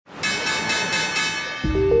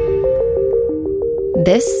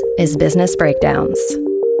This is Business Breakdowns.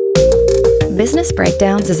 Business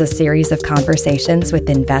Breakdowns is a series of conversations with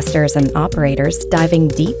investors and operators diving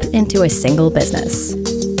deep into a single business.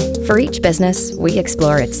 For each business, we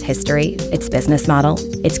explore its history, its business model,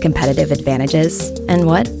 its competitive advantages, and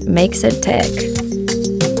what makes it tick.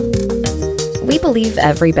 We believe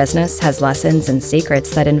every business has lessons and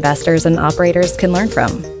secrets that investors and operators can learn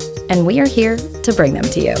from, and we are here to bring them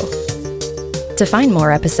to you. To find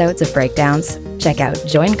more episodes of Breakdowns, check out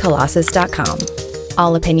joincolossus.com.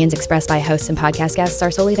 All opinions expressed by hosts and podcast guests are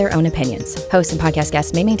solely their own opinions. Hosts and podcast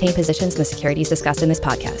guests may maintain positions in the securities discussed in this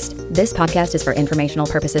podcast. This podcast is for informational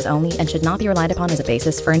purposes only and should not be relied upon as a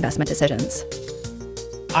basis for investment decisions.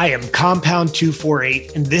 I am Compound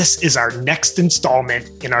 248, and this is our next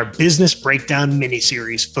installment in our Business Breakdown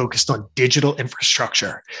mini-series focused on digital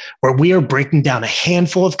infrastructure, where we are breaking down a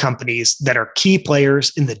handful of companies that are key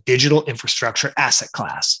players in the digital infrastructure asset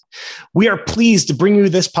class. We are pleased to bring you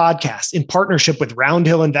this podcast in partnership with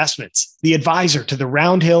Roundhill Investments, the advisor to the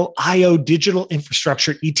Roundhill IO Digital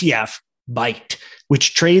Infrastructure ETF, BYTE,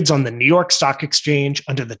 which trades on the New York Stock Exchange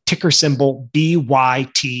under the ticker symbol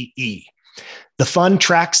BYTE. The fund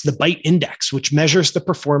tracks the BYTE Index, which measures the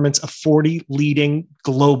performance of 40 leading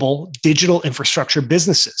global digital infrastructure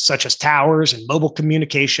businesses, such as towers and mobile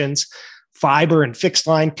communications, fiber and fixed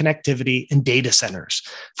line connectivity, and data centers.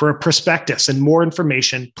 For a prospectus and more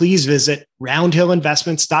information, please visit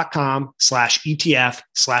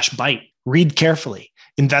roundhillinvestments.com/ETF/BYTE. Read carefully.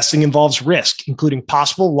 Investing involves risk, including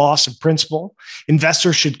possible loss of principal.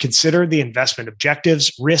 Investors should consider the investment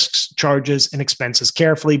objectives, risks, charges, and expenses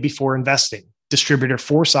carefully before investing. Distributor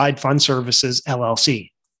Foreside Fund Services, LLC.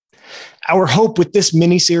 Our hope with this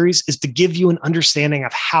mini-series is to give you an understanding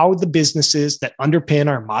of how the businesses that underpin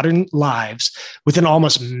our modern lives with an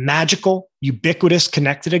almost magical, ubiquitous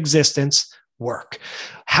connected existence work.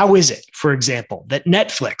 How is it, for example, that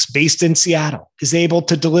Netflix, based in Seattle, is able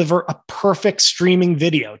to deliver a perfect streaming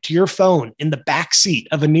video to your phone in the back seat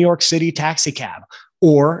of a New York City taxi cab,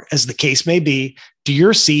 or, as the case may be, to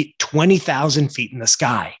your seat 20,000 feet in the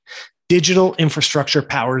sky? Digital infrastructure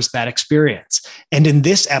powers that experience. And in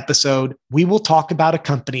this episode, we will talk about a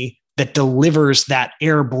company that delivers that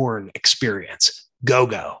airborne experience,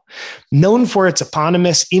 Gogo. Known for its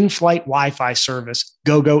eponymous in-flight Wi-Fi service,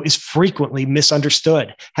 Gogo is frequently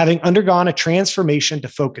misunderstood, having undergone a transformation to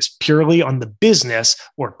focus purely on the business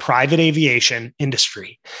or private aviation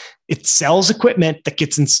industry. It sells equipment that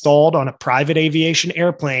gets installed on a private aviation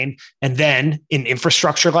airplane and then, in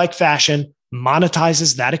infrastructure-like fashion,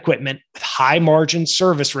 monetizes that equipment with high-margin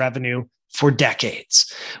service revenue for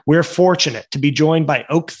decades. We're fortunate to be joined by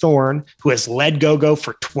Oak Thorne, who has led Gogo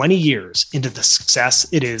for 20 years into the success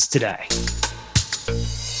it is today.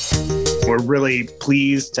 We're really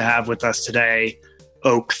pleased to have with us today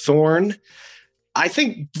Oak Thorne. I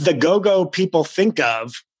think the Gogo people think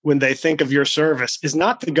of when they think of your service is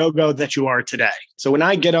not the Gogo that you are today. So when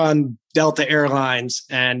I get on Delta Airlines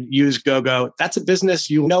and use Gogo, that's a business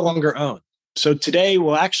you no longer own. So today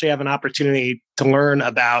we'll actually have an opportunity to learn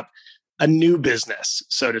about a new business,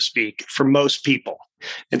 so to speak, for most people.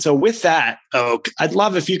 And so with that, Oak, I'd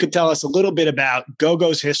love if you could tell us a little bit about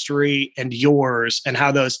Gogo's history and yours and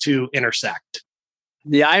how those two intersect.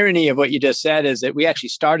 The irony of what you just said is that we actually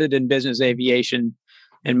started in business aviation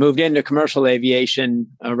and moved into commercial aviation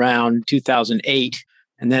around 2008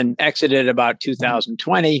 and then exited about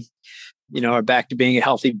 2020. Are back to being a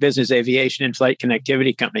healthy business aviation and flight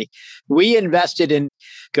connectivity company. We invested in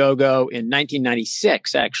Gogo in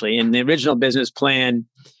 1996, actually, and the original business plan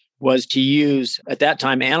was to use, at that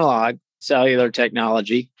time, analog cellular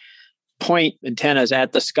technology, point antennas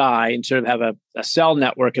at the sky and sort of have a cell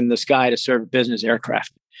network in the sky to serve business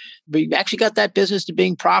aircraft. We actually got that business to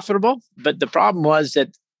being profitable, but the problem was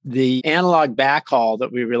that the analog backhaul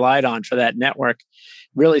that we relied on for that network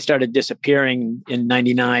really started disappearing in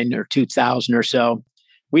 99 or 2000 or so.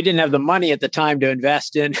 We didn't have the money at the time to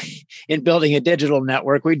invest in building a digital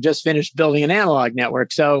network. We'd just finished building an analog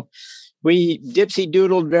network. So we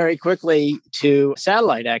dipsy-doodled very quickly to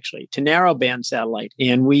satellite, actually, to narrowband satellite.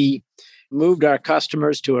 And we moved our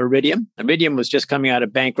customers to Iridium. Iridium was just coming out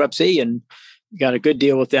of bankruptcy and got a good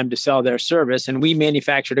deal with them to sell their service. And we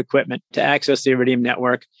manufactured equipment to access the Iridium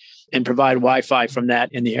network and provide Wi-Fi from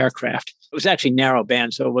that in the aircraft. It was actually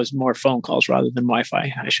narrowband, so it was more phone calls rather than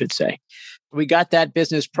Wi-Fi, I should say. We got that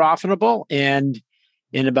business profitable, and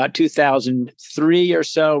in about 2003 or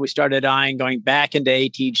so, we started eyeing going back into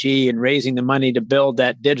ATG and raising the money to build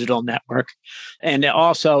that digital network, and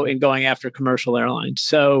also in going after commercial airlines.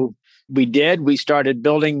 So we did. We started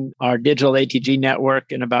building our digital ATG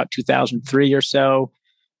network in about 2003 or so.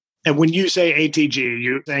 And when you say ATG,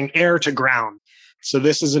 you're saying air to ground. So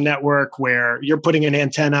this is a network where you're putting an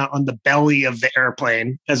antenna on the belly of the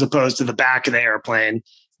airplane as opposed to the back of the airplane,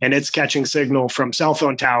 and it's catching signal from cell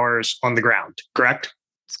phone towers on the ground, correct?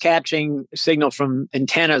 It's catching signal from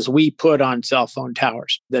antennas we put on cell phone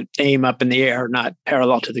towers that aim up in the air, not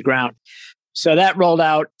parallel to the ground. So that rolled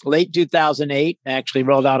out late 2008, actually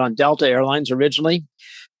rolled out on Delta Airlines originally,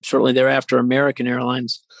 shortly thereafter American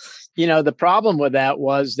Airlines. The problem with that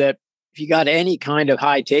was that if you got any kind of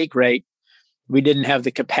high take rate, we didn't have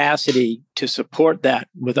the capacity to support that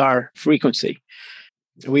with our frequency.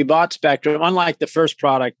 We bought spectrum, unlike the first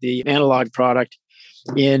product, the analog product,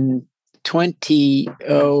 in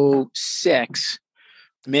 2006,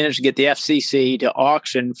 managed to get the FCC to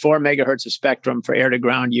auction 4 megahertz of spectrum for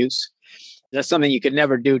air-to-ground use. That's something you could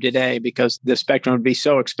never do today because the spectrum would be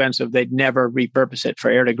so expensive, they'd never repurpose it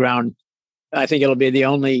for air-to-ground. I think it'll be the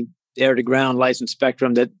only air-to-ground licensed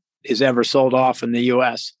spectrum that is ever sold off in the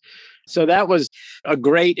U.S. So that was a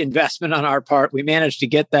great investment on our part. We managed to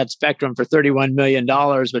get that spectrum for $31 million,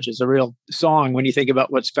 which is a real song when you think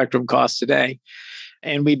about what spectrum costs today.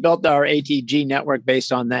 And we built our ATG network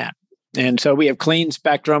based on that. And so we have clean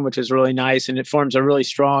spectrum, which is really nice. And it forms a really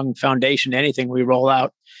strong foundation to anything we roll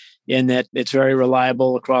out in that it's very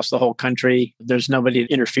reliable across the whole country. There's nobody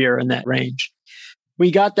to interfere in that range. We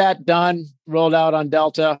got that done, rolled out on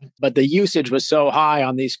Delta, but the usage was so high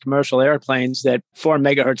on these commercial airplanes that 4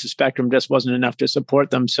 megahertz of spectrum just wasn't enough to support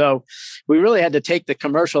them. So we really had to take the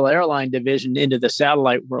commercial airline division into the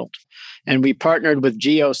satellite world. And we partnered with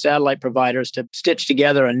geo satellite providers to stitch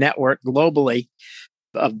together a network globally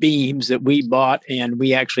of beams that we bought, and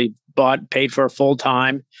we actually paid for full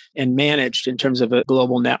time and managed in terms of a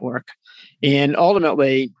global network. And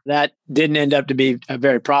ultimately, that didn't end up to be a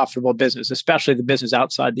very profitable business, especially the business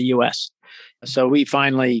outside the US. So we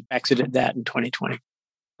finally exited that in 2020.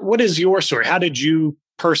 What is your story? How did you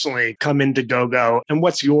personally come into Gogo? And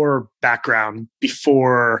what's your background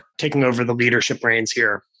before taking over the leadership reins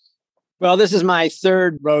here? Well, this is my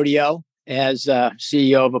third rodeo as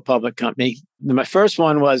CEO of a public company. My first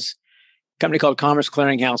one was a company called Commerce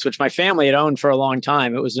Clearinghouse, which my family had owned for a long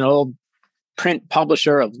time. It was an old print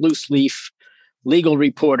publisher of loose leaf legal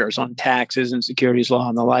reporters on taxes and securities law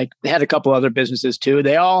and the like. They had a couple other businesses too.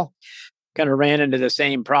 They all kind of ran into the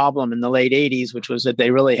same problem in the late 80s, which was that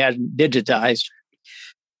they really hadn't digitized.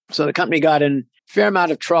 So the company got in a fair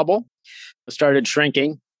amount of trouble, started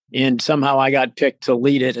shrinking, and somehow I got picked to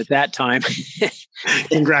lead it at that time.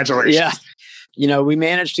 Congratulations. Yeah. We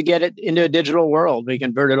managed to get it into a digital world. We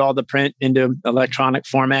converted all the print into electronic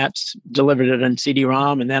formats, delivered it on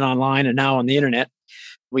CD-ROM and then online and now on the internet.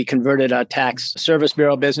 We converted a tax service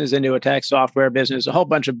bureau business into a tax software business, a whole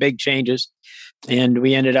bunch of big changes. And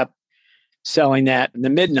we ended up selling that in the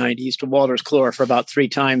mid-90s to Wolters Kluwer for about 3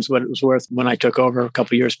 times what it was worth when I took over a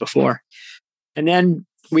couple of years before. And then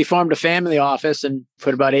we formed a family office and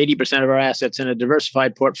put about 80% of our assets in a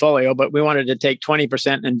diversified portfolio, but we wanted to take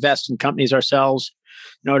 20% and invest in companies ourselves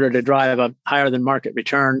in order to drive a higher than market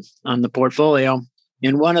return on the portfolio.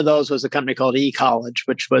 And one of those was a company called eCollege,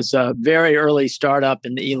 which was a very early startup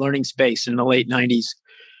in the e-learning space in the late 90s.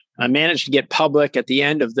 I managed to get public at the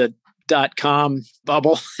end of the .com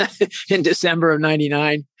bubble in December of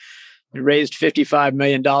 99. It raised $55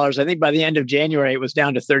 million. I think by the end of January, it was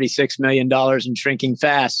down to $36 million and shrinking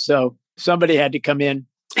fast. So somebody had to come in.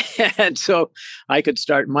 And so I could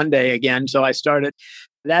start Monday again. So I started.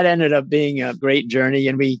 That ended up being a great journey.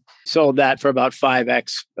 And we sold that for about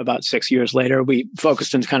 5x about 6 years later. We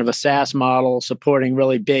focused on kind of a SaaS model, supporting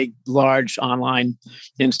really big, large online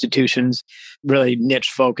institutions, really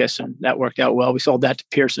niche focus. And that worked out well. We sold that to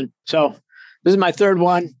Pearson. So this is my third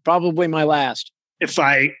one, probably my last. If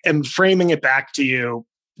I am framing it back to you,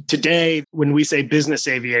 today, when we say business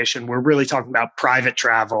aviation, we're really talking about private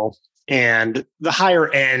travel and the higher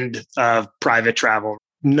end of private travel,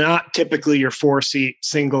 not typically your 4-seat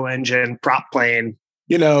single engine prop plane,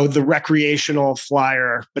 the recreational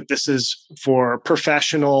flyer, but this is for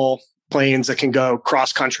professional planes that can go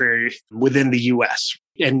cross country within the US.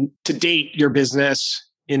 And to date, your business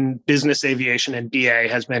in business aviation and BA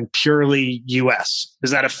has been purely US.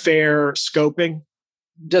 Is that a fair scoping?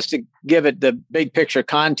 Just to give it the big picture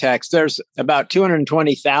context, there's about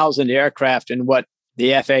 220,000 aircraft in what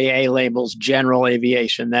the FAA labels general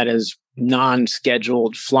aviation. That is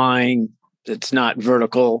non-scheduled flying. It's not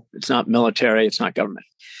vertical. It's not military. It's not government.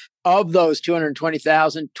 Of those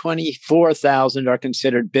 220,000, 24,000 are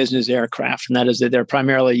considered business aircraft. And that is that they're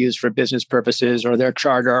primarily used for business purposes or they're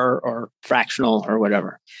charter or fractional or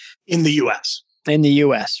whatever. In the US. In the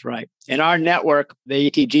US, right. And our network, the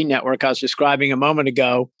ATG network I was describing a moment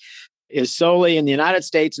ago, is solely in the United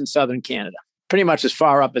States and Southern Canada. pretty much as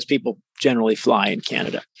far up as people generally fly in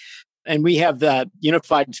Canada. And we have the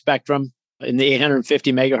unified spectrum in the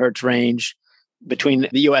 850 megahertz range between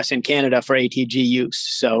the US and Canada for ATG use.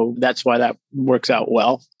 So that's why that works out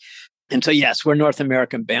well. And so, yes, we're North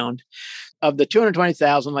American bound. Of the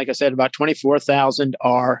 220,000, like I said, about 24,000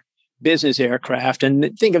 are business aircraft.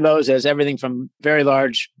 And think of those as everything from very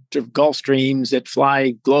large Gulfstreams that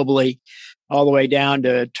fly globally all the way down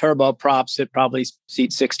to turboprops that probably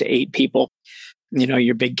seat 6 to 8 people,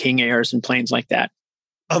 your big King Airs and planes like that.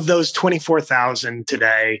 Of those 24,000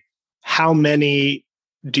 today, how many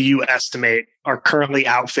do you estimate are currently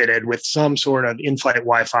outfitted with some sort of in-flight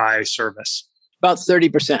Wi-Fi service? About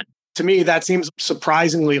 30%. To me, that seems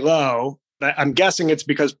surprisingly low. I'm guessing it's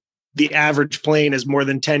because the average plane is more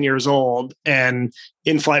than 10 years old and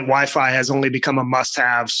in-flight Wi-Fi has only become a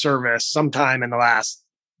must-have service sometime in the last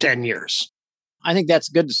 10 years. I think that's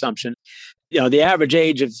a good assumption. The average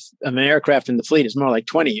age of an aircraft in the fleet is more like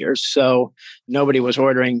 20 years. So nobody was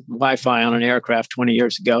ordering Wi-Fi on an aircraft 20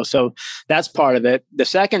 years ago. So that's part of it. The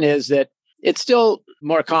second is that it's still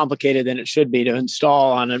more complicated than it should be to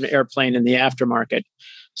install on an airplane in the aftermarket.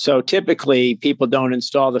 So typically people don't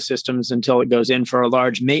install the systems until it goes in for a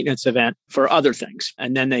large maintenance event for other things.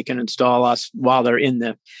 And then they can install us while they're in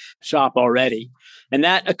the shop already. And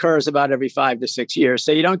that occurs about every 5 to 6 years.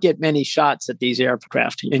 So you don't get many shots at these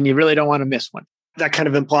aircraft, and you really don't want to miss one. That kind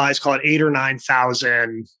of implies, call it 8,000 or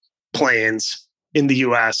 9,000 planes in the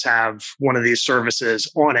US have one of these services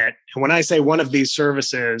on it. And when I say one of these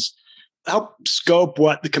services, help scope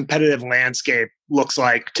what the competitive landscape looks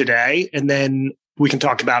like today. And then we can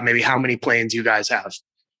talk about maybe how many planes you guys have.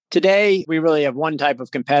 Today, we really have one type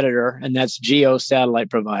of competitor, and that's GEO satellite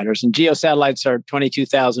providers. And GEO satellites are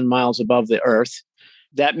 22,000 miles above the Earth.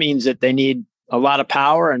 That means that they need a lot of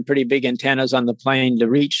power and pretty big antennas on the plane to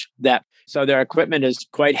reach that. So their equipment is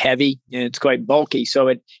quite heavy and it's quite bulky. So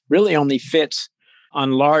it really only fits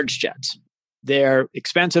on large jets. They're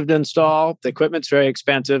expensive to install. The equipment's very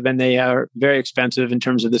expensive, and they are very expensive in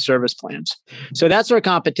terms of the service plans. So that's our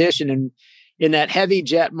competition. And in that heavy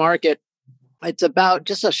jet market, it's about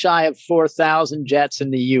just a shy of 4,000 jets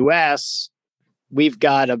in the US. We've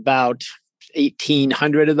got about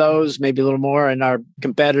 1,800 of those, maybe a little more, and our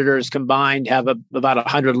competitors combined have about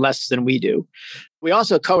 100 less than we do. We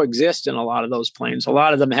also coexist in a lot of those planes. A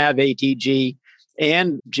lot of them have ATG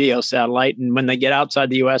and GEO satellite, and when they get outside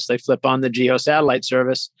the US, they flip on the GEO satellite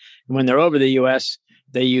service. And when they're over the US,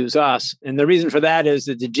 they use us. And the reason for that is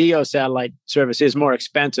that the GEO satellite service is more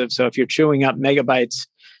expensive. So if you're chewing up megabytes,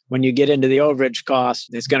 when you get into the overage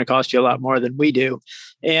cost, it's going to cost you a lot more than we do.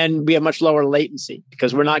 And we have much lower latency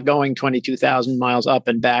because we're not going 22,000 miles up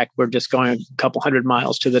and back. We're just going a couple hundred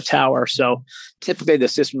miles to the tower. So typically the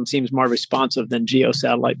system seems more responsive than GEO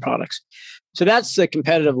satellite products. So that's the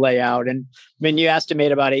competitive layout. And when you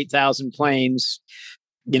estimate about 8,000 planes,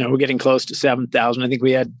 we're getting close to 7,000. I think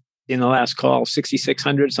we had in the last call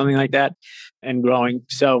 6,600, something like that, and growing.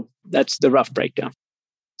 So that's the rough breakdown.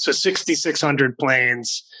 So 6,600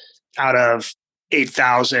 planes out of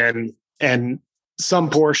 8,000, and some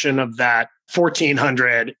portion of that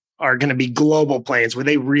 1,400 are going to be global planes where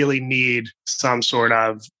they really need some sort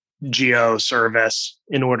of GEO service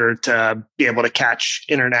in order to be able to catch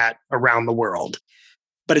internet around the world.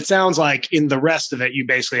 But it sounds like in the rest of it, you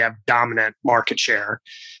basically have dominant market share.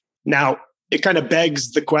 Now, it kind of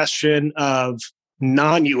begs the question of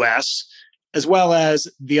non-US, as well as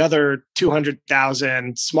the other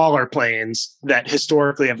 200,000 smaller planes that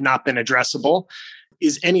historically have not been addressable.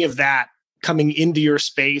 Is any of that coming into your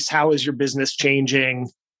space? How is your business changing?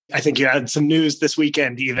 I think you had some news this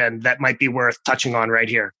weekend even that might be worth touching on right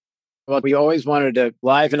here. Well, we always wanted to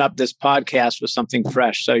liven up this podcast with something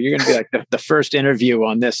fresh. So you're going to be like the first interview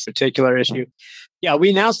on this particular issue. Yeah, we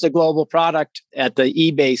announced a global product at the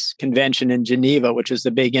eBase convention in Geneva, which is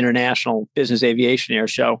the big international business aviation air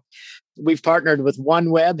show. We've partnered with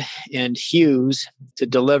OneWeb and Hughes to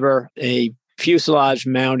deliver a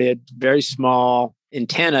fuselage-mounted, very small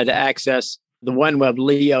antenna to access the OneWeb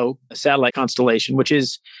LEO satellite constellation, which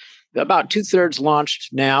is about 2/3 launched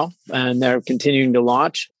now, and they're continuing to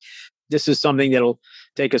launch. This is something that'll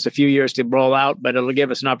take us a few years to roll out, but it'll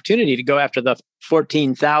give us an opportunity to go after the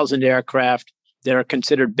 14,000 aircraft that are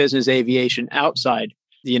considered business aviation outside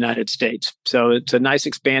the United States. So it's a nice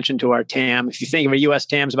expansion to our TAM. If you think of a US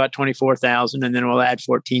TAM is about 24,000, and then we'll add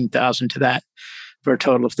 14,000 to that for a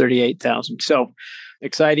total of 38,000. So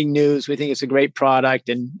exciting news. We think it's a great product.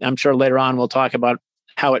 And I'm sure later on we'll talk about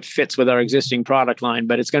how it fits with our existing product line,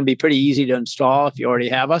 but it's going to be pretty easy to install if you already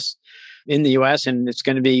have us in the US. And it's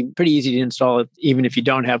going to be pretty easy to install it even if you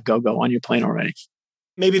don't have Gogo on your plane already.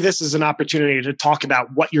 maybe this is an opportunity to talk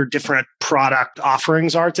about what your different product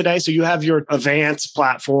offerings are today. So you have your Advance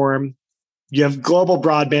platform, you have global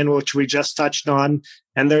broadband, which we just touched on,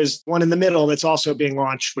 and there's one in the middle that's also being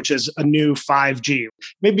launched, which is a new 5G.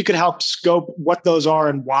 Maybe you could help scope what those are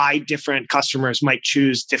and why different customers might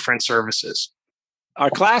choose different services. Our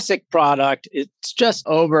classic product, it's just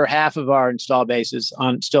over half of our install base is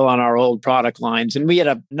still on our old product lines. And we had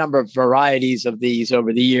a number of varieties of these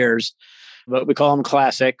over the years, but we call them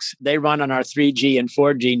classics. They run on our 3G and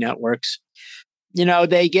 4G networks.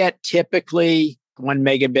 They get typically 1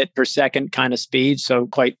 megabit per second kind of speed, so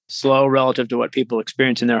quite slow relative to what people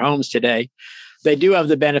experience in their homes today. They do have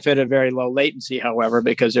the benefit of very low latency, however,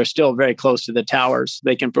 because they're still very close to the towers.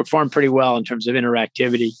 They can perform pretty well in terms of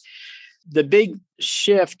interactivity. The big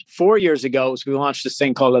shift 4 years ago was we launched this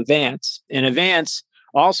thing called Advance. And Advance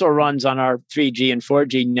also runs on our 3G and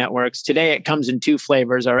 4G networks. Today, it comes in two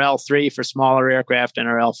flavors, our L3 for smaller aircraft and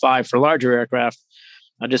our L5 for larger aircraft.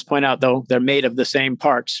 I'll just point out, though, they're made of the same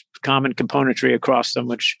parts, common componentry across them,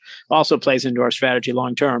 which also plays into our strategy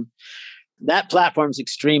long term. That platform is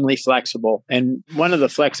extremely flexible. And one of the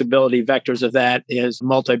flexibility vectors of that is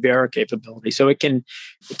multi-bearer capability. So it can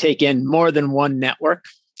take in more than one network.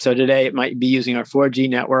 So today it might be using our 4G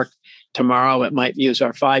network. Tomorrow it might use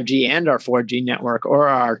our 5G and our 4G network, or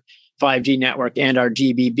our 5G network and our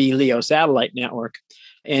GBB LEO satellite network,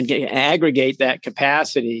 and aggregate that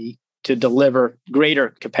capacity to deliver greater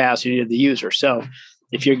capacity to the user. So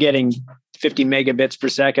if you're getting 50 megabits per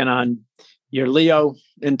second on your LEO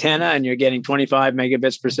antenna and you're getting 25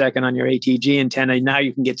 megabits per second on your ATG antenna, now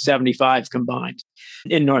you can get 75 combined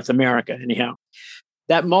in North America anyhow.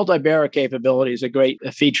 That multi-bearer capability is a great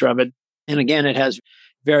feature of it. And again, it has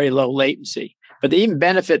very low latency. But the even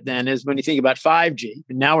benefit then is when you think about 5G,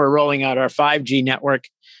 and now we're rolling out our 5G network,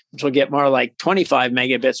 which will get more like 25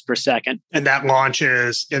 megabits per second. And that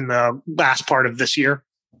launches in the last part of this year?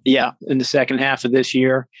 Yeah, in the second half of this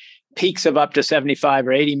year. Peaks of up to 75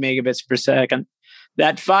 or 80 megabits per second.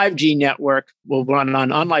 That 5G network will run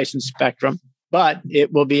on unlicensed spectrum, but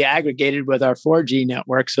it will be aggregated with our 4G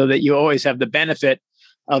network so that you always have the benefit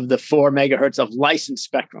of the 4 megahertz of licensed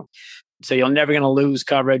spectrum. So you're never going to lose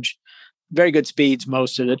coverage. Very good speeds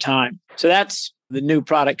most of the time. So that's the new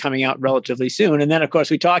product coming out relatively soon. And then, of course,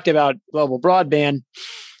 we talked about global broadband.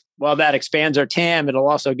 While that expands our TAM, it'll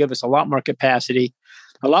also give us a lot more capacity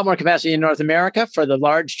in North America for the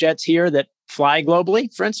large jets here that fly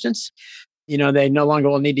globally, for instance. They no longer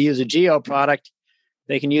will need to use a GEO product.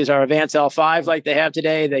 They can use our Advance L5 like they have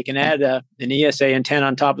today. They can add an ESA antenna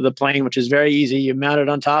on top of the plane, which is very easy. You mount it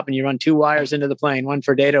on top and you run two wires into the plane, one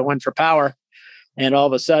for data, one for power. And all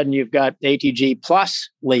of a sudden, you've got ATG plus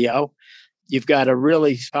LEO. You've got a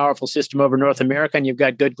really powerful system over North America, and you've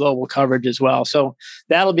got good global coverage as well. So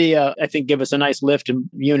that'll be, I think, give us a nice lift in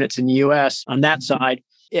units in the U.S. on that side.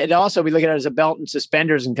 It also, we look at it as a belt and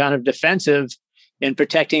suspenders and kind of defensive in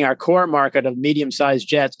protecting our core market of medium-sized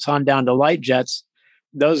jets on down to light jets.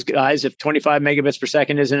 Those guys, if 25 megabits per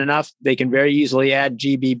second isn't enough, they can very easily add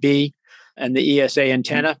GBB and the ESA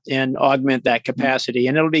antenna and augment that capacity.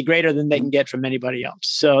 And it'll be greater than they can get from anybody else.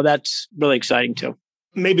 So that's really exciting too.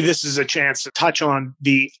 Maybe this is a chance to touch on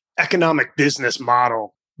the economic business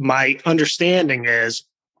model. My understanding is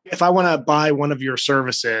if I want to buy one of your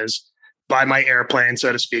services, buy my airplane,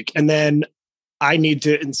 so to speak, and then I need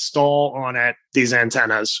to install on it these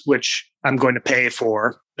antennas, which I'm going to pay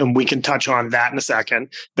for. And we can touch on that in a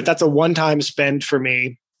second. But that's a one-time spend for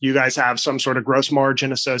me. You guys have some sort of gross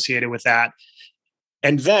margin associated with that.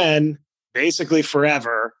 And then basically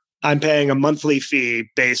forever, I'm paying a monthly fee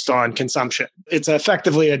based on consumption. It's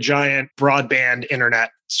effectively a giant broadband internet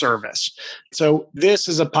service. So this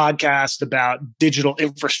is a podcast about digital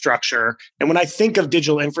infrastructure. And when I think of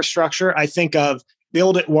digital infrastructure, I think of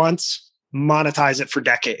build it once, monetize it for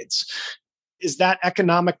decades. Is that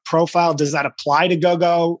economic profile, does that apply to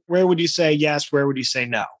Gogo? Where would you say yes? Where would you say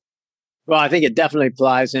no? Well, I think it definitely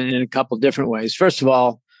applies in a couple of different ways. First of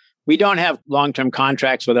all, we don't have long-term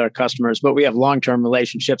contracts with our customers, but we have long-term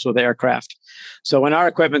relationships with aircraft. So when our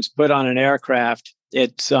equipment's put on an aircraft,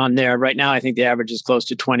 it's on there. Right now, I think the average is close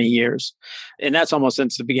to 20 years. And that's almost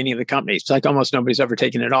since the beginning of the company. It's like almost nobody's ever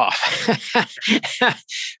taken it off.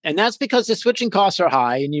 And that's because the switching costs are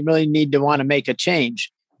high and you really need to want to make a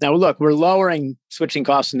change. Now, look, we're lowering switching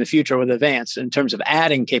costs in the future with Advance in terms of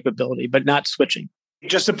adding capability, but not switching.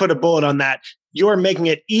 Just to put a bullet on that, you're making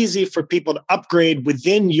it easy for people to upgrade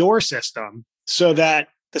within your system so that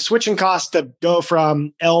the switching cost to go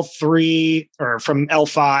from L3 or from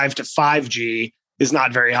L5 to 5G is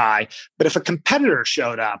not very high. But if a competitor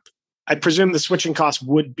showed up, I presume the switching cost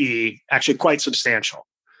would be actually quite substantial.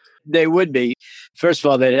 They would be. First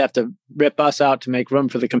of all, they'd have to rip us out to make room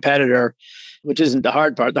for the competitor, which isn't the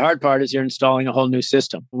hard part. The hard part is you're installing a whole new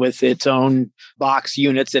system with its own box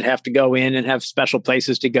units that have to go in and have special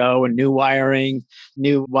places to go and new wiring,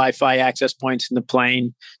 new Wi-Fi access points in the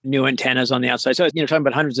plane, new antennas on the outside. So, talking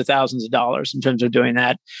about hundreds of thousands of dollars in terms of doing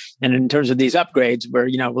that. And in terms of these upgrades, we're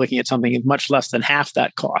looking at something much less than half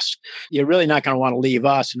that cost. You're really not going to want to leave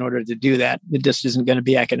us in order to do that. It just isn't going to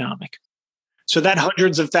be economic. So that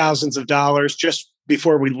hundreds of thousands of dollars, just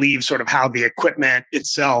before we leave sort of how the equipment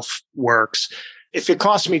itself works, if it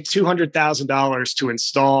costs me $200,000 to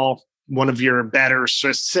install one of your better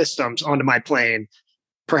systems onto my plane,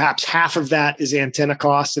 perhaps half of that is antenna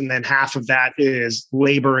cost, and then half of that is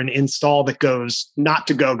labor and install that goes not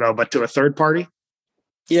to Gogo, but to a third party?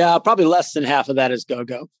 Yeah, probably less than half of that is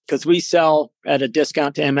Gogo, because we sell at a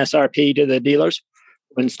discount to MSRP to the dealers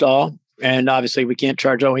who install. And obviously, we can't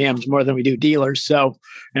charge OEMs more than we do dealers. So,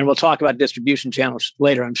 and we'll talk about distribution channels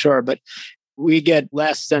later, I'm sure, but we get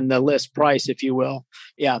less than the list price, if you will.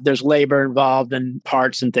 Yeah, there's labor involved and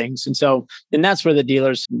parts and things. And that's where the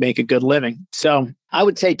dealers make a good living. So I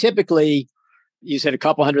would say typically, you said a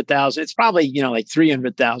couple 100,000. It's probably, like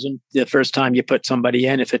 300,000 the first time you put somebody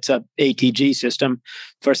in, if it's a ATG system.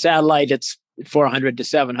 For satellite, it's 400 to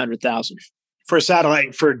 700,000. For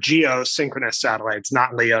satellite, for geosynchronous satellites,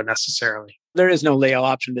 not LEO necessarily. There is no LEO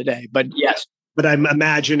option today, but yes. But I'm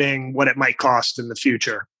imagining what it might cost in the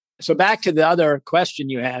future. So back to the other question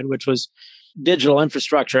you had, which was digital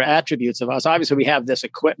infrastructure attributes of us. Obviously, we have this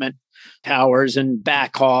equipment, towers and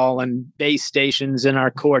backhaul and base stations in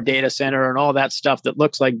our core data center and all that stuff that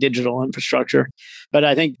looks like digital infrastructure. But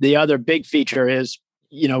I think the other big feature is,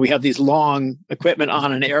 we have these long equipment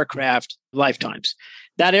on an aircraft lifetimes.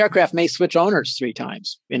 That aircraft may switch owners 3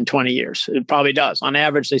 times in 20 years. It probably does. On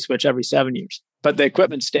average, they switch every 7 years, but the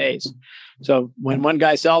equipment stays. So when one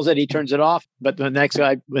guy sells it, he turns it off, but the next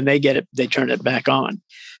guy, when they get it, they turn it back on.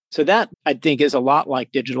 So that, I think, is a lot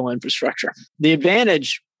like digital infrastructure. The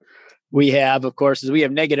advantage we have, of course, is we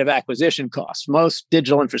have negative acquisition costs. Most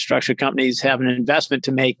digital infrastructure companies have an investment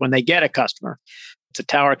to make when they get a customer. It's a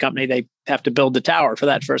tower company. They have to build the tower for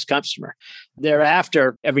that first customer.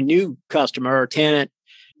 Thereafter, every new customer or tenant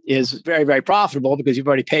is very, very profitable because you've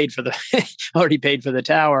already paid for the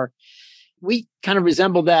tower. We kind of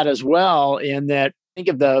resemble that as well in that, think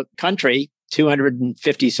of the country,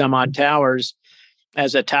 250 some odd towers,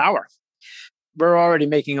 as a tower. We're already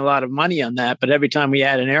making a lot of money on that, but every time we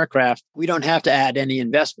add an aircraft, we don't have to add any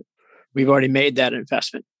investment. We've already made that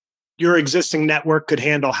investment. Your existing network could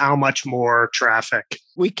handle how much more traffic?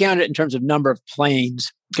 We count it in terms of number of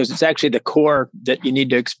planes, because it's actually the core that you need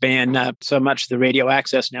to expand, not so much the radio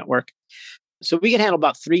access network. So we can handle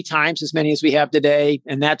about 3 times as many as we have today,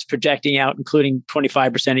 and that's projecting out, including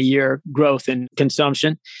 25% a year growth in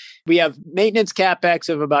consumption. We have maintenance capex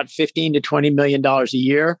of about $15 to $20 million a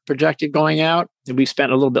year projected going out. And we've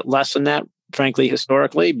spent a little bit less than that, frankly,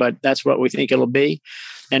 historically, but that's what we think it'll be.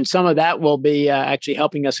 And some of that will be actually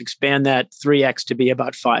helping us expand that 3x to be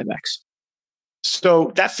about 5x.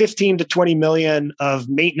 So that 15 to 20 million of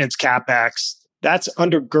maintenance capex, that's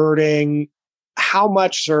undergirding how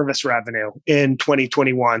much service revenue in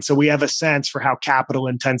 2021? So we have a sense for how capital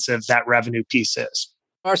intensive that revenue piece is.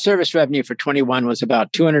 Our service revenue for 21 was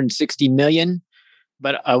about $260 million,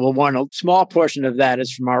 but I will warn a small portion of that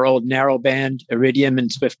is from our old narrowband, Iridium,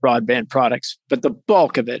 and Swift broadband products, but the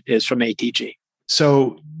bulk of it is from ATG.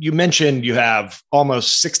 So you mentioned you have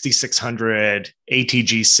almost 6,600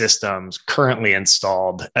 ATG systems currently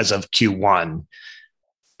installed as of Q1,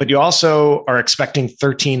 but you also are expecting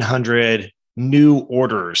 1,300 new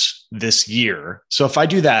orders this year. So if I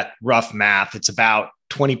do that rough math, it's about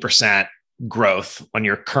 20% growth on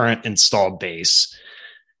your current installed base.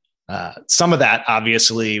 Some of that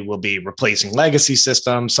obviously will be replacing legacy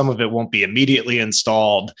systems. Some of it won't be immediately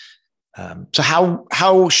installed. So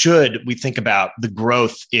how should we think about the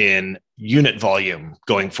growth in unit volume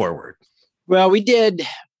going forward? Well, we did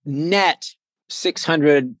net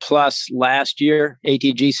 600 plus last year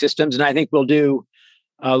ATG systems, and I think we'll do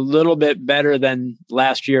a little bit better than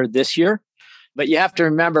last year this year. But you have to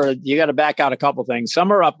remember, you got to back out a couple things.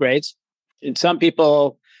 Some are upgrades, and some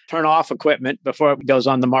people turn off equipment before it goes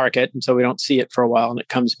on the market, and so we don't see it for a while, and it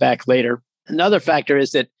comes back later. Another factor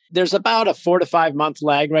is that there's about a 4 to 5 month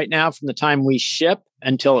lag right now from the time we ship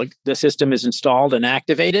until the system is installed and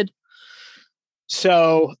activated.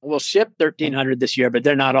 So we'll ship 1,300 this year, but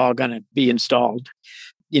they're not all going to be installed.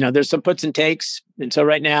 There's some puts and takes. And so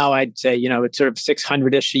right now I'd say, it's sort of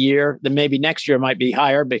 600-ish a year. Then maybe next year might be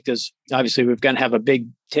higher because obviously we're going to have a big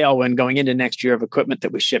tailwind going into next year of equipment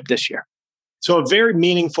that we ship this year. So a very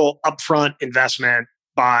meaningful upfront investment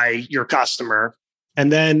by your customer.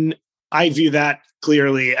 And then I view that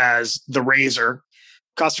clearly as the razor.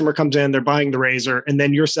 Customer comes in, they're buying the razor, and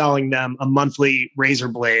then you're selling them a monthly razor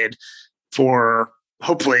blade for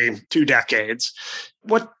hopefully 2 decades.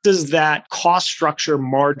 What does that cost structure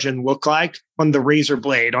margin look like on the razor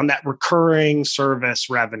blade, on that recurring service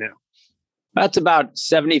revenue? That's about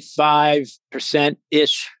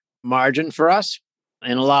 75%-ish margin for us.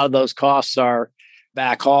 And a lot of those costs are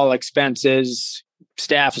backhaul expenses,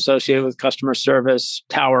 staff associated with customer service,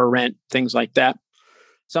 tower rent, things like that.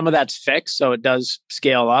 Some of that's fixed, so it does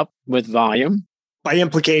scale up with volume. By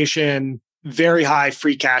implication, very high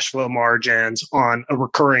free cash flow margins on a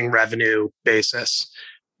recurring revenue basis.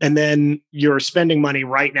 And then you're spending money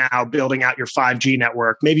right now building out your 5G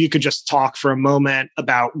network. Maybe you could just talk for a moment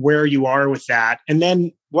about where you are with that. And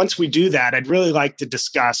then once we do that, I'd really like to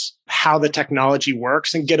discuss how the technology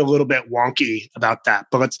works and get a little bit wonky about that.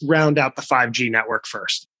 But let's round out the 5G network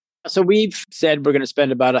first. So we've said we're going to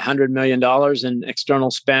spend about $100 million in external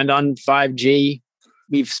spend on 5G.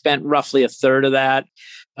 We've spent roughly a third of that.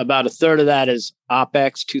 About a third of that is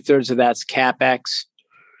OpEx, 2/3 of that's CapEx.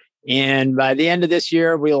 And by the end of this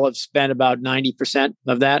year, we'll have spent about 90%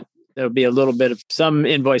 of that. There'll be a little bit of some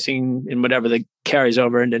invoicing and whatever that carries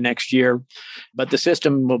over into next year, but the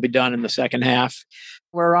system will be done in the second half.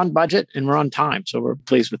 We're on budget and we're on time, so we're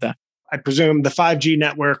pleased with that. I presume the 5G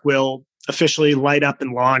network will officially light up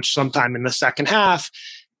and launch sometime in the second half.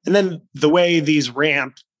 And then the way these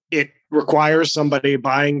ramp, it requires somebody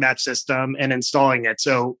buying that system and installing it.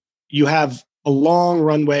 So you have a long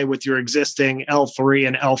runway with your existing L3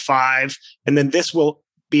 and L5, and then this will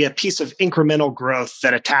be a piece of incremental growth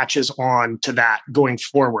that attaches on to that going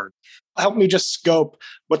forward. Help me just scope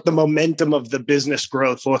what the momentum of the business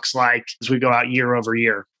growth looks like as we go out year over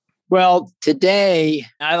year. Well, today,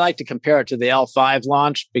 I like to compare it to the L5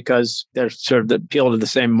 launch because they're sort of the appeal to the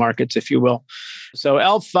same markets, if you will. So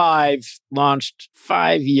L5 launched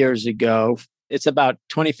 5 years ago. It's about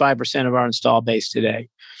 25% of our install base today.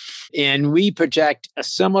 And we project a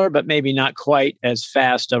similar, but maybe not quite as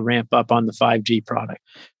fast a ramp up on the 5G product.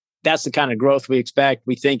 That's the kind of growth we expect.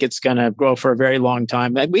 We think it's going to grow for a very long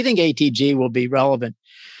time. We think ATG will be relevant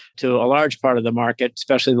to a large part of the market,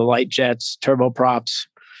 especially the light jets, turboprops,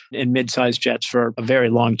 and mid-sized jets for a very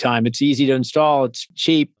long time. It's easy to install. It's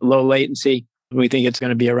cheap, low latency. We think it's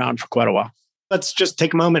going to be around for quite a while. Let's just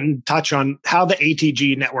take a moment and touch on how the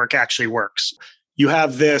ATG network actually works. You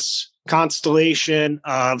have this constellation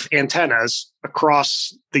of antennas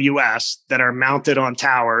across the US that are mounted on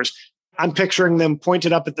towers. I'm picturing them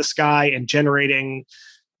pointed up at the sky and generating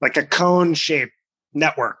like a cone-shaped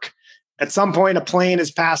network. At some point, a plane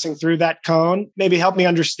is passing through that cone. Maybe help me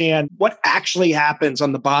understand what actually happens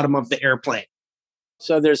on the bottom of the airplane.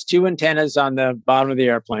 So there's 2 antennas on the bottom of the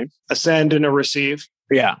airplane. A send and a receive.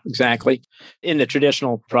 Yeah, exactly. In the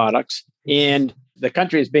traditional products. And the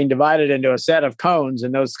country is being divided into a set of cones,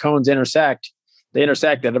 and those cones intersect. They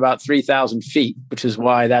intersect at about 3,000 feet, which is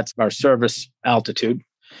why that's our service altitude.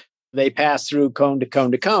 They pass through cone to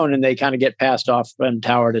cone to cone, and they kind of get passed off from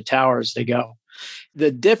tower to tower as they go.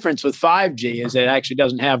 The difference with 5G is it actually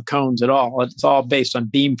doesn't have cones at all. It's all based on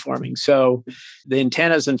beamforming. So the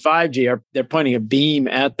antennas in 5G they're pointing a beam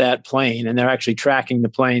at that plane, and they're actually tracking the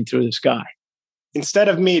plane through the sky. Instead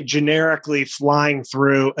of me generically flying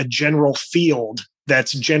through a general field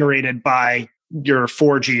that's generated by your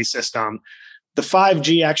 4G system, the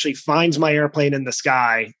 5G actually finds my airplane in the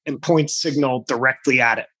sky and points signal directly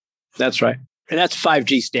at it. That's right. And that's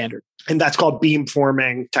 5G standard. And that's called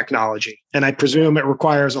beamforming technology. And I presume it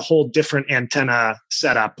requires a whole different antenna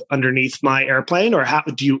setup underneath my airplane, or how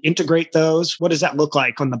do you integrate those? What does that look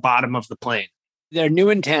like on the bottom of the plane? They're new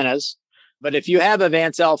antennas, but if you have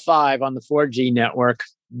Advanced L5 on the 4G network,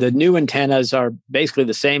 the new antennas are basically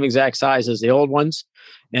the same exact size as the old ones,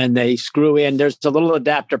 and they screw in. There's a little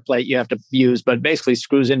adapter plate you have to use, but basically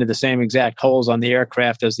screws into the same exact holes on the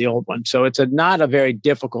aircraft as the old one. So it's not a very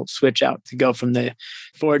difficult switch out to go from the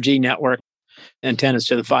 4G network antennas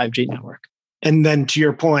to the 5G network. And then to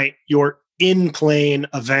your point, your in-plane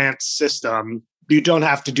advanced system, you don't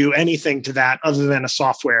have to do anything to that other than a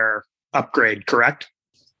software upgrade, correct?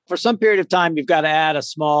 For some period of time, you've got to add a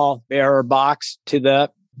small bearer box to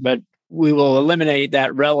that, but we will eliminate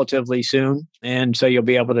that relatively soon. And so you'll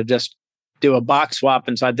be able to just do a box swap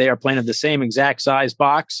inside the airplane of the same exact size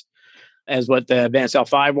box as what the Advanced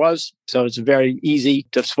L5 was. So it's very easy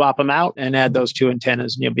to swap them out and add those 2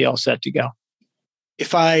 antennas, and you'll be all set to go.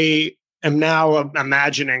 If I am now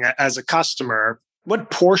imagining as a customer, what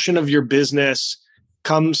portion of your business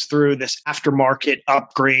comes through this aftermarket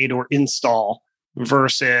upgrade or install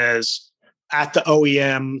versus at the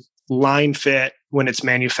OEM line fit when it's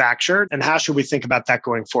manufactured? And how should we think about that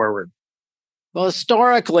going forward? Well,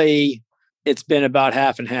 historically, it's been about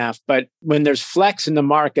half and half. But when there's flex in the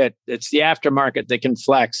market, it's the aftermarket that can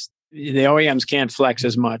flex. The OEMs can't flex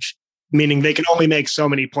as much. Meaning they can only make so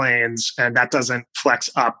many planes, and that doesn't flex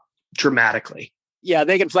up dramatically. Yeah,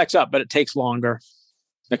 they can flex up, but it takes longer.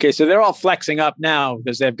 Okay, so they're all flexing up now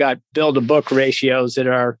because they've got bill-to-book ratios that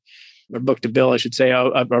are, or book-to-bill, I should say,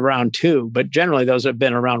 around 2. But generally, those have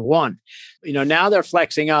been around 1. Now they're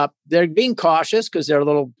flexing up. They're being cautious because they're a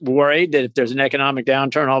little worried that if there's an economic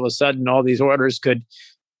downturn, all of a sudden, all these orders could,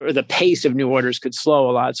 or the pace of new orders could slow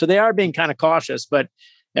a lot. So they are being kind of cautious, but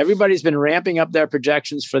everybody's been ramping up their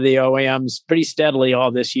projections for the OEMs pretty steadily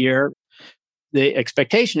all this year. The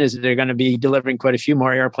expectation is that they're going to be delivering quite a few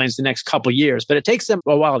more airplanes the next couple of years, but it takes them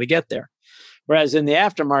a while to get there. Whereas in the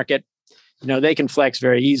aftermarket, they can flex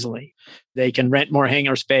very easily. They can rent more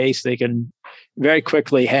hangar space. They can very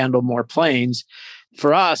quickly handle more planes.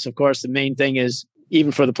 For us, of course, the main thing is,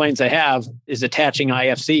 even for the planes they have, is attaching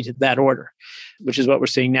IFC to that order, which is what we're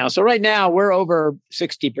seeing now. So right now, we're over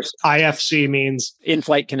 60%. IFC means?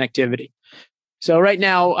 In-flight connectivity. So right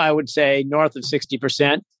now, I would say north of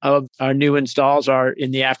 60% of our new installs are in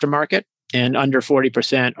the aftermarket and under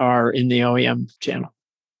 40% are in the OEM channel.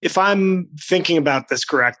 If I'm thinking about this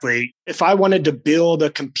correctly, if I wanted to build a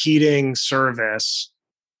competing service,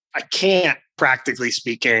 I can't, practically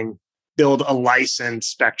speaking, build a licensed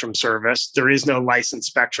spectrum service. There is no licensed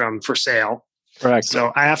spectrum for sale. Correct.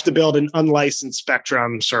 So I have to build an unlicensed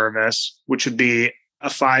spectrum service, which would be a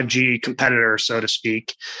 5G competitor, so to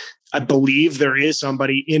speak. I believe there is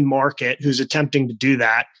somebody in market who's attempting to do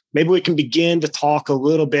that. Maybe we can begin to talk a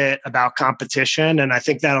little bit about competition, and I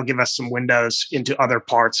think that'll give us some windows into other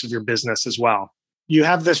parts of your business as well. You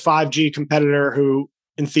have this 5G competitor who,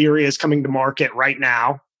 in theory, is coming to market right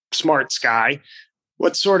now, Smart Sky.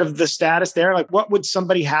 What's sort of the status there? Like, what would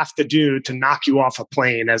somebody have to do to knock you off a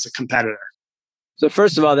plane as a competitor? So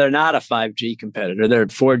first of all, they're not a 5G competitor. They're a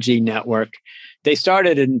 4G network. They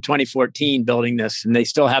started in 2014 building this, and they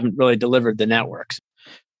still haven't really delivered the networks.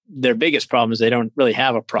 Their biggest problem is they don't really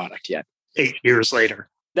have a product yet. 8 years later.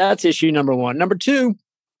 That's issue number one. Number two,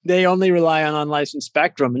 they only rely on unlicensed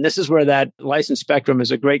spectrum. And this is where that licensed spectrum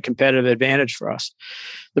is a great competitive advantage for us.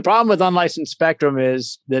 The problem with unlicensed spectrum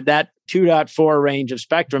is that 2.4 range of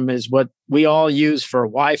spectrum is what we all use for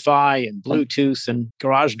Wi-Fi and Bluetooth and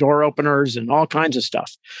garage door openers and all kinds of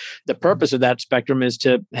stuff. The purpose of that spectrum is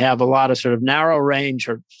to have a lot of sort of narrow range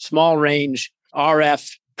or small range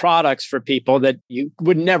RF products for people that you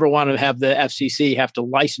would never want to have the FCC have to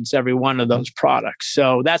license every one of those products.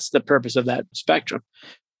 So that's the purpose of that spectrum.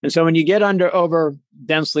 And so when you get over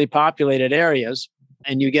densely populated areas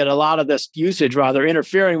and you get a lot of this usage rather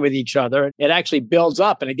interfering with each other, it actually builds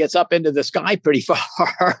up and it gets up into the sky pretty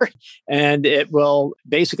far. And it will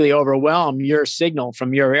basically overwhelm your signal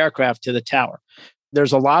from your aircraft to the tower.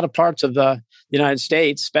 There's a lot of parts of the United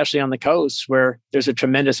States, especially on the coast, where there's a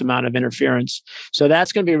tremendous amount of interference. So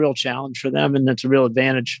that's going to be a real challenge for them, and that's a real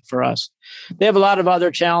advantage for us. They have a lot of other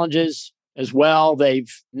challenges as well. They've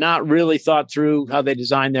not really thought through how they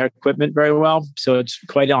design their equipment very well, so it's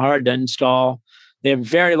quite hard to install. They have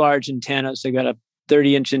very large antennas. They've got a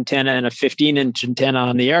 30-inch antenna and a 15-inch antenna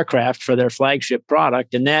on the aircraft for their flagship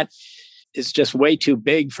product, and that is just way too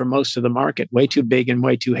big for most of the market, way too big and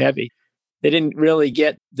way too heavy. They didn't really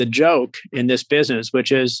get the joke in this business,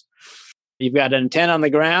 which is you've got an antenna on the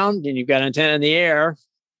ground and you've got an antenna in the air.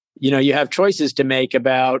 You have choices to make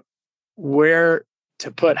about where to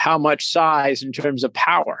put how much size in terms of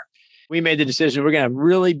power. We made the decision we're going to have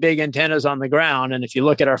really big antennas on the ground. And if you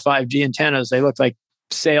look at our 5G antennas, they look like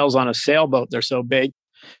sails on a sailboat. They're so big,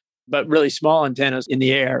 but really small antennas in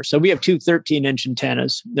the air. So we have two 13-inch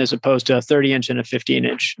antennas as opposed to a 30-inch and a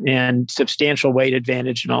 15-inch, and substantial weight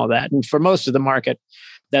advantage and all that. And for most of the market,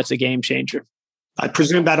 that's a game changer. I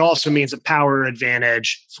presume that also means a power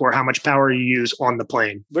advantage for how much power you use on the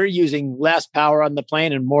plane. We're using less power on the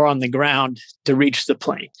plane and more on the ground to reach the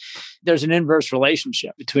plane. There's an inverse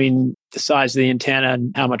relationship between the size of the antenna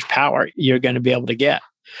and how much power you're going to be able to get.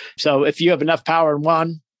 So if you have enough power in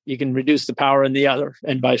one, you can reduce the power in the other,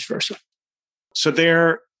 and vice versa. So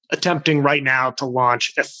they're attempting right now to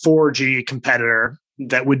launch a 4G competitor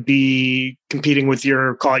that would be competing with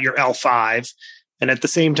call it your L5. And at the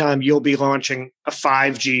same time, you'll be launching a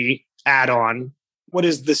 5G add-on. What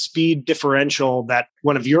is the speed differential that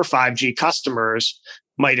one of your 5G customers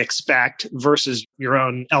might expect versus your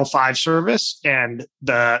own L5 service and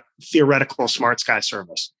the theoretical Smart Sky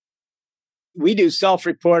service? We do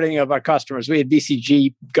self-reporting of our customers. We had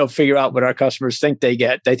BCG go figure out what our customers think they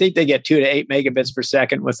get. They think they get 2 to 8 megabits per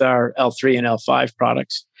second with our L3 and L5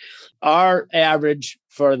 products. Our average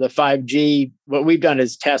for the 5G, what we've done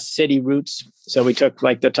is test city routes. So we took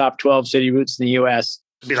like the top 12 city routes in the US.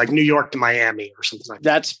 It'd be like New York to Miami or something like that.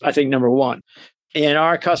 That's, I think, number one. And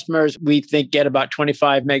our customers, we think, get about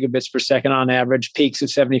 25 megabits per second on average, peaks of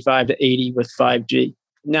 75 to 80 with 5G.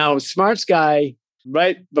 Now, Smart Sky,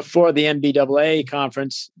 right before the NBAA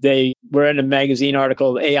conference, they were in a magazine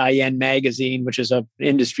article, AIN magazine, which is an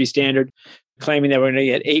industry standard, claiming they were going to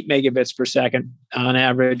get 8 megabits per second on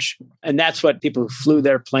average. And that's what people who flew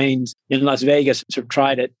their planes in Las Vegas or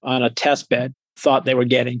tried it on a test bed thought they were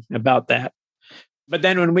getting about that. But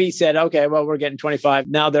then when we said, okay, well, we're getting 25,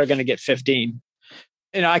 now they're going to get 15.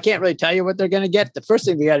 I can't really tell you what they're going to get. The first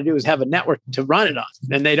thing we got to do is have a network to run it on,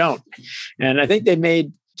 and they don't. And I think they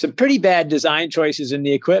made some pretty bad design choices in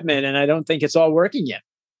the equipment, and I don't think it's all working yet.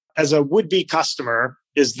 As a would-be customer,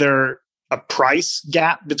 is there a price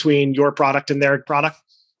gap between your product and their product?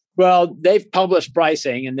 Well, they've published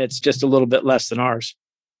pricing, and it's just a little bit less than ours.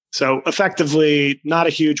 So effectively, not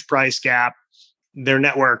a huge price gap. Their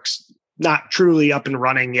network's not truly up and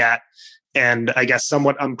running yet, and I guess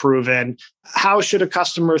somewhat unproven. How should a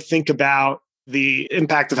customer think about the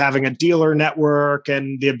impact of having a dealer network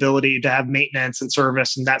and the ability to have maintenance and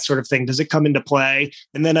service and that sort of thing? Does it come into play?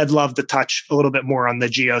 And then I'd love to touch a little bit more on the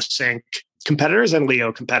GeoSync competitors and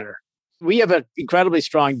LEO competitor. We have an incredibly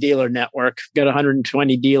strong dealer network. We've got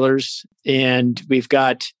 120 dealers, and we've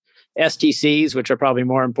got STCs, which are probably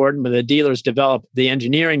more important, but the dealers develop the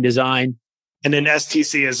engineering design. And an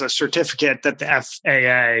STC is a certificate that the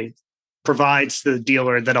FAA provides the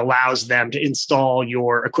dealer that allows them to install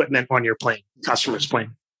your equipment on your plane, customer's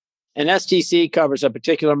plane. An STC covers a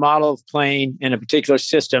particular model of plane and a particular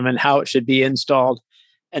system and how it should be installed.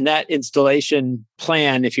 And that installation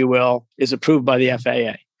plan, if you will, is approved by the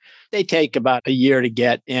FAA. They take about a year to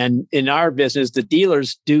get. And in our business, the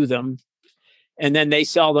dealers do them, and then they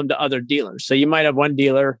sell them to other dealers. So you might have one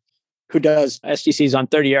dealer who does STCs on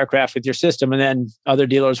 30 aircraft with your system, and then other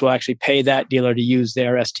dealers will actually pay that dealer to use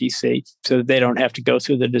their STC so that they don't have to go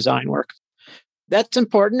through the design work. That's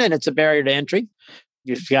important, and it's a barrier to entry.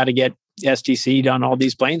 You've got to get STC'd on all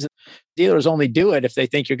these planes. Dealers only do it if they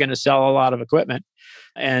think you're going to sell a lot of equipment,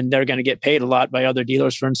 and they're going to get paid a lot by other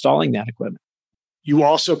dealers for installing that equipment. You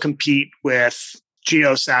also compete with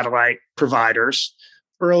geosatellite providers.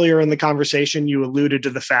 Earlier in the conversation, you alluded to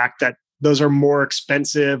the fact that those are more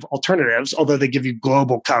expensive alternatives, although they give you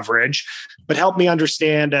global coverage. But help me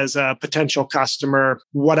understand as a potential customer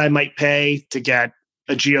what I might pay to get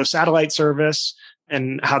a geosatellite service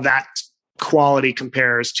and how that quality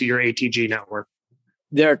compares to your ATG network.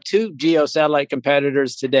 There are two geosatellite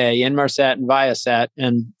competitors today, Inmarsat and Viasat,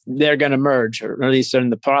 and they're going to merge, or at least they're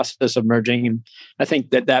in the process of merging. And I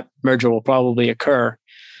think that merger will probably occur.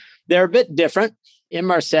 They're a bit different.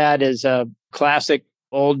 Inmarsat is a classic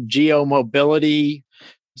old geo-mobility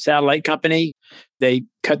satellite company. They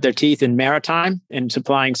cut their teeth in maritime and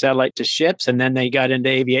supplying satellite to ships, and then they got into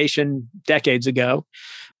aviation decades ago.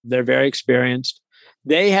 They're very experienced.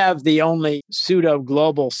 They have the only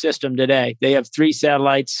pseudo-global system today. They have 3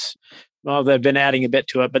 satellites. Well, they've been adding a bit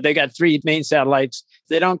to it, but they got 3 main satellites.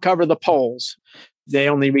 They don't cover the poles. They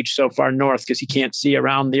only reach so far north because you can't see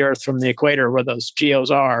around the Earth from the equator where those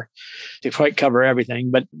geos are to quite cover everything.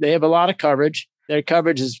 But they have a lot of coverage. Their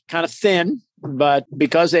coverage is kind of thin, but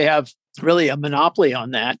because they have really a monopoly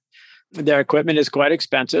on that, their equipment is quite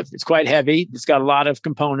expensive. It's quite heavy. It's got a lot of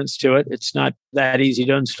components to it. It's not that easy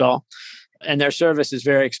to install. And their service is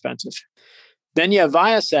very expensive. Then you have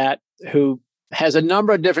Viasat, who has a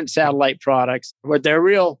number of different satellite products, where their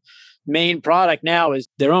real main product now is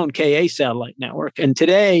their own KA satellite network. And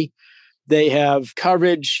today they have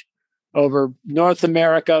coverage over North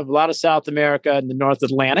America, a lot of South America, and the North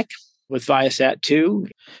Atlantic with Viasat 2.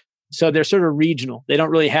 So they're sort of regional. They don't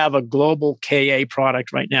really have a global KA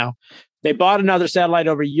product right now. They bought another satellite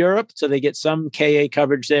over Europe, so they get some KA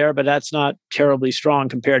coverage there, but that's not terribly strong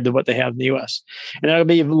compared to what they have in the US. And they'll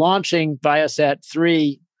be launching Viasat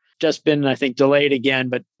 3, just been, I think, delayed again,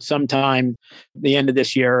 but sometime the end of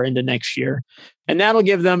this year or into next year. And that'll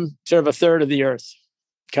give them sort of a third of the Earth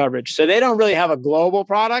coverage. So they don't really have a global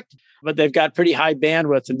product, but they've got pretty high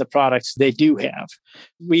bandwidth in the products they do have.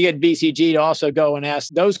 We at BCG to also go and ask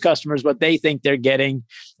those customers what they think they're getting.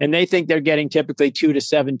 And they think they're getting typically 2 to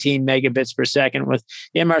 17 megabits per second, with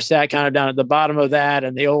Inmarsat kind of down at the bottom of that,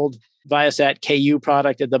 and the old Viasat KU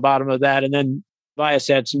product at the bottom of that, and then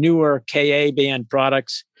Viasat's newer KA band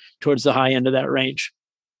products towards the high end of that range.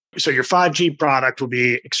 So your 5G product will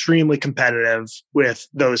be extremely competitive with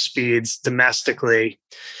those speeds domestically.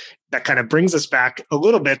 That kind of brings us back a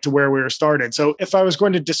little bit to where we were started. So if I was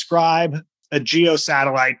going to describe a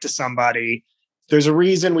geosatellite to somebody, There's a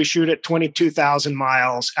reason we shoot at 22,000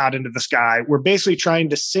 miles out into the sky. We're basically trying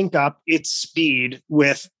to sync up its speed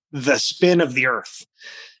with the spin of the Earth.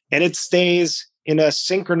 And it stays in a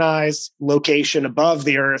synchronized location above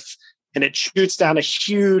the Earth, and it shoots down a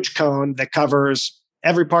huge cone that covers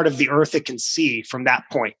every part of the Earth it can see from that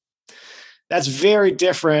point. That's very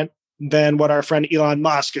different than what our friend Elon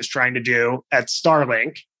Musk is trying to do at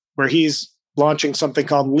Starlink, where he's launching something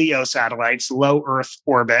called LEO satellites, low Earth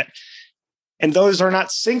orbit. And those are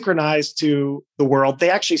not synchronized to the world. They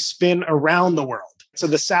actually spin around the world. So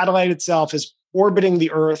the satellite itself is orbiting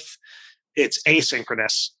the Earth. It's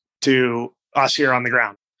asynchronous to us here on the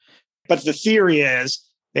ground. But the theory is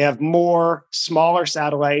they have more smaller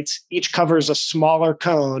satellites. Each covers a smaller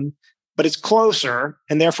cone, but it's closer.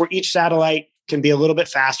 And therefore, each satellite can be a little bit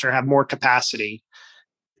faster, have more capacity.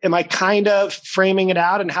 Am I kind of framing it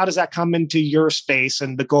out? And how does that come into your space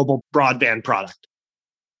and the global broadband product?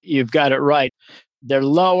 You've got it right. They're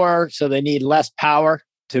lower, so they need less power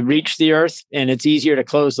to reach the Earth. And it's easier to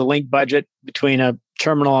close the link budget between a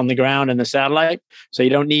terminal on the ground and the satellite. So you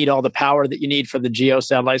don't need all the power that you need for the geo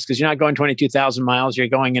satellites because you're not going 22,000 miles. You're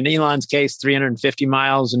going, in Elon's case, 350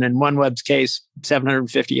 miles. And in OneWeb's case,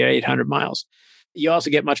 750 or 800 miles. You also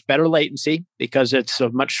get much better latency because it's a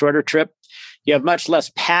much shorter trip. You have much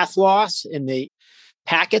less path loss in the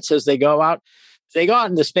packets as they go out. If they go out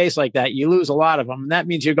into space like that, you lose a lot of them. And that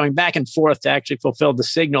means you're going back and forth to actually fulfill the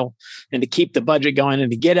signal and to keep the budget going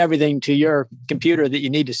and to get everything to your computer that you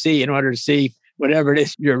need to see in order to see whatever it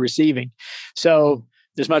is you're receiving. So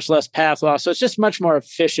there's much less path loss. So it's just much more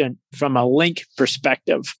efficient from a link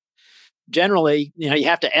perspective. Generally, you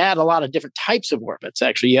have to add a lot of different types of orbits.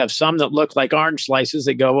 Actually, you have some that look like orange slices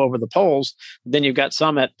that go over the poles. Then you've got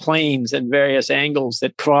some at planes and various angles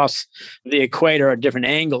that cross the equator at different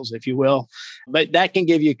angles, if you will. But that can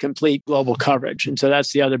give you complete global coverage. And so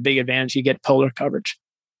that's the other big advantage. You get polar coverage.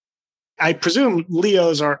 I presume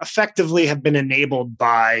LEOs are effectively have been enabled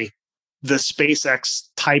by the SpaceX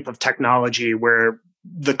type of technology where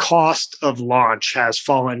the cost of launch has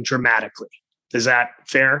fallen dramatically. Is that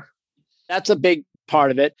fair? That's a big part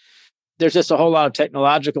of it. There's just a whole lot of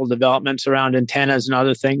technological developments around antennas and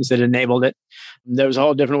other things that enabled it. There was a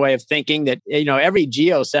whole different way of thinking that, every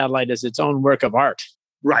geo satellite is its own work of art.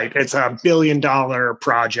 Right. It's $1 billion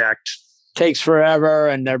project. Takes forever,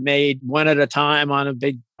 and they're made one at a time on a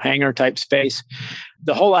big hangar type space.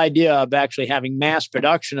 The whole idea of actually having mass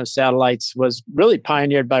production of satellites was really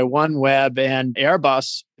pioneered by OneWeb and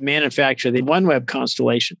Airbus manufacture the OneWeb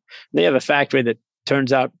constellation. They have a factory that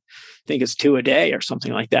turns out, I think it's 2 a day or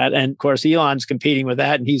something like that. And of course, Elon's competing with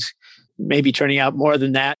that, and he's maybe turning out more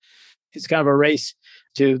than that. It's kind of a race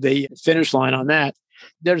to the finish line on that.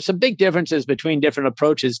 There's some big differences between different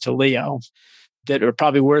approaches to LEO that are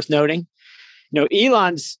probably worth noting.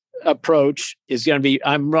 Elon's approach is going to be,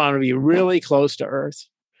 I'm going to be really close to Earth.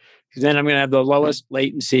 Then I'm going to have the lowest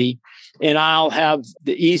latency, and I'll have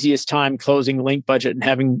the easiest time closing the link budget and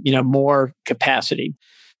having, more capacity.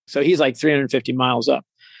 So he's like 350 miles up.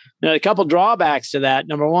 Now, a couple drawbacks to that.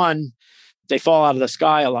 Number one, they fall out of the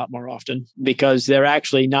sky a lot more often because they're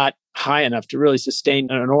actually not high enough to really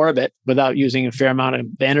sustain an orbit without using a fair amount of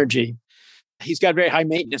energy. He's got very high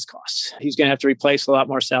maintenance costs. He's going to have to replace a lot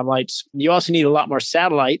more satellites. You also need a lot more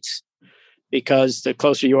satellites because the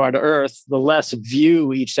closer you are to Earth, the less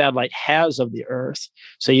view each satellite has of the Earth.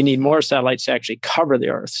 So you need more satellites to actually cover the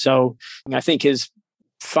Earth. So I think his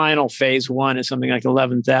final phase 1 is something like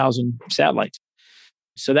 11,000 satellites.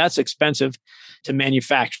 So that's expensive to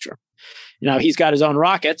manufacture. He's got his own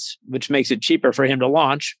rockets, which makes it cheaper for him to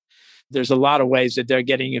launch. There's a lot of ways that they're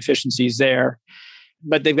getting efficiencies there,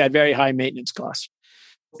 but they've got very high maintenance costs.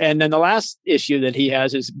 And then the last issue that he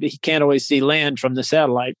has is he can't always see land from the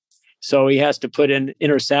satellite. So he has to put in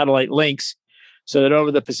inter-satellite links so that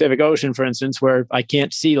over the Pacific Ocean, for instance, where I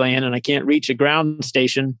can't see land and I can't reach a ground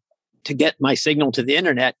station to get my signal to the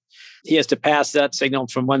internet, he has to pass that signal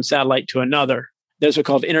from one satellite to another. Those are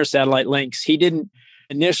called inter-satellite links. He didn't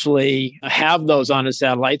initially have those on his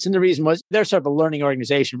satellites. And the reason was they're sort of a learning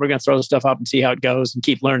organization. We're going to throw stuff up and see how it goes and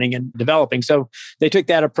keep learning and developing. So they took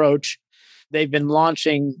that approach. They've been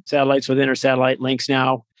launching satellites with inter-satellite links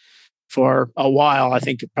now for a while. I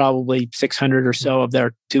think probably 600 or so of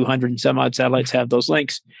their 200 and some odd satellites have those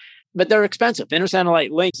links. But they're expensive.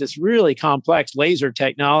 Inter-satellite links is really complex laser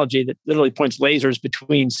technology that literally points lasers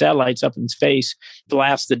between satellites up in space,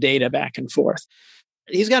 blasts the data back and forth.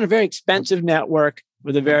 He's got a very expensive network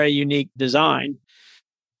with a very unique design.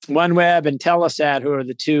 OneWeb and Telesat, who are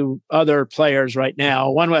the two other players right now,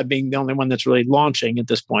 OneWeb being the only one that's really launching at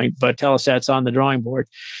this point, but Telesat's on the drawing board.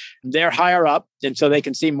 They're higher up, and so they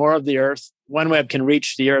can see more of the Earth. OneWeb can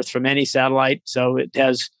reach the Earth from any satellite, so it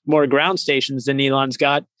has more ground stations than Elon's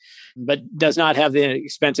got, but does not have the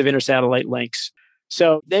expensive intersatellite links.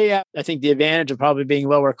 So they have, I think, the advantage of probably being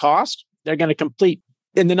lower cost. They're going to complete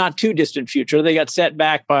in the not too distant future. They got set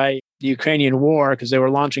back by the Ukrainian war because they were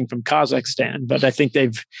launching from Kazakhstan, but I think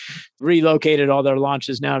they've relocated all their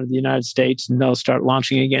launches now to the United States, and they'll start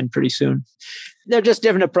launching again pretty soon. They're just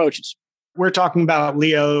different approaches. We're talking about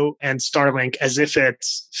LEO and Starlink as if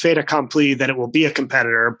it's fait accompli that it will be a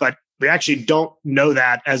competitor, but we actually don't know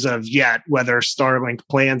that as of yet, whether Starlink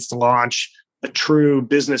plans to launch a true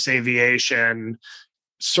business aviation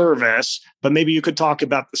service. But maybe you could talk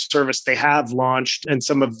about the service they have launched and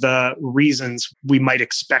some of the reasons we might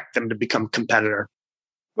expect them to become competitor.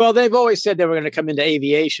 Well, they've always said they were going to come into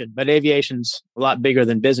aviation, but aviation's a lot bigger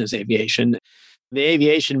than business aviation. The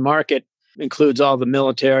aviation market includes all the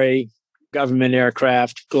military, government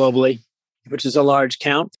aircraft globally, which is a large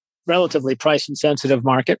count, relatively price insensitive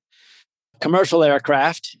market. Commercial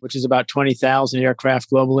aircraft, which is about 20,000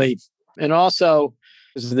 aircraft globally. And also,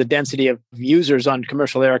 because of the density of users on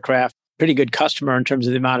commercial aircraft, pretty good customer in terms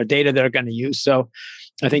of the amount of data they're going to use. So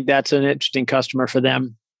I think that's an interesting customer for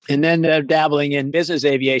them. And then they're dabbling in business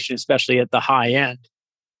aviation, especially at the high end,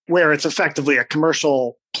 where it's effectively a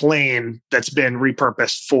commercial plane that's been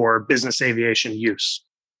repurposed for business aviation use.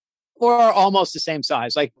 Or almost the same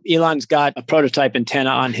size. Like Elon's got a prototype antenna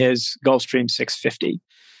on his Gulfstream 650.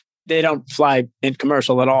 They don't fly in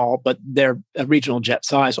commercial at all, but they're a regional jet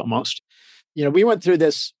size almost. We went through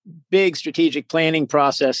this big strategic planning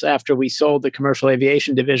process after we sold the commercial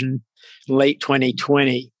aviation division late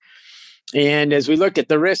 2020. And as we looked at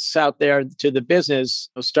the risks out there to the business,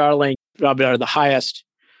 Starlink probably are the highest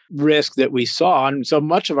risk that we saw. And so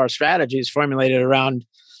much of our strategy is formulated around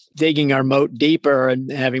digging our moat deeper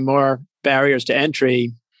and having more barriers to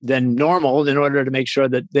entry than normal in order to make sure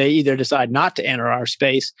that they either decide not to enter our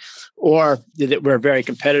space or that we're very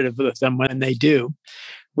competitive with them when they do.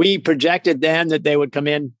 We projected then that they would come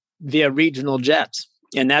in via regional jets,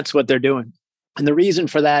 and that's what they're doing. And the reason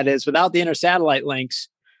for that is without the intersatellite links,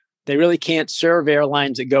 they really can't serve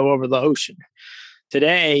airlines that go over the ocean.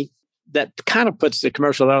 Today, that kind of puts the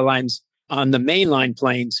commercial airlines on the mainline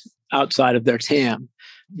planes outside of their TAM.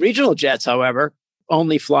 Regional jets, however,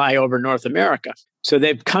 only fly over North America. So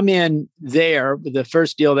they've come in there. The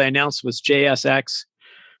first deal they announced was JSX,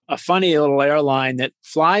 a funny little airline that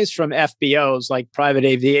flies from FBOs, like private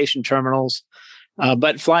aviation terminals,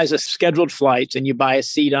 but flies a scheduled flights, and you buy a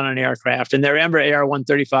seat on an aircraft. And they're Embraer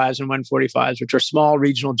 135s and 145s, which are small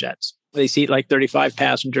regional jets. They seat like 35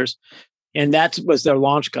 passengers. And that was their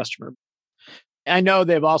launch customer. I know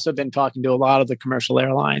they've also been talking to a lot of the commercial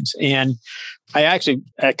airlines. And I actually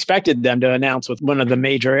expected them to announce with one of the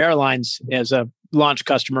major airlines as a launch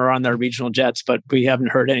customer on their regional jets, but we haven't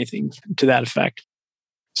heard anything to that effect.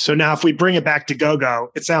 So now if we bring it back to Gogo,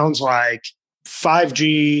 it sounds like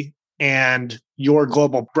 5G and your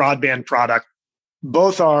global broadband product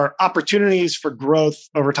both are opportunities for growth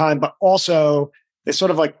over time, but also they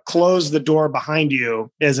sort of like close the door behind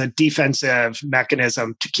you as a defensive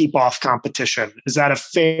mechanism to keep off competition. Is that a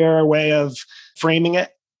fair way of framing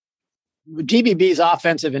it? GBB is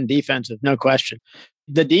offensive and defensive, no question.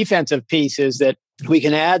 The defensive piece is that we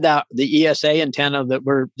can add the ESA antenna that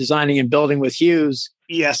we're designing and building with Hughes.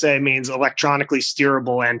 ESA means electronically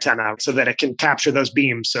steerable antenna, so that it can capture those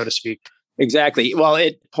beams, so to speak. Exactly. Well,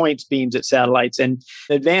 it points beams at satellites. And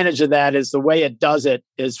the advantage of that is the way it does it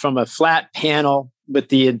is from a flat panel with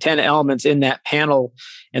the antenna elements in that panel.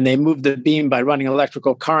 And they move the beam by running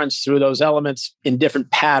electrical currents through those elements in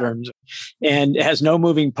different patterns. And it has no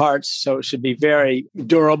moving parts, so it should be very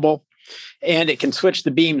durable. And it can switch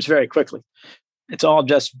the beams very quickly. It's all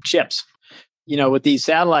just chips. With these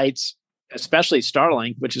satellites, especially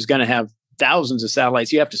Starlink, which is going to have thousands of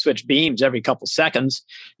satellites, you have to switch beams every couple seconds.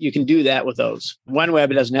 You can do that with those.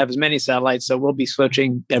 OneWeb doesn't have as many satellites, so we'll be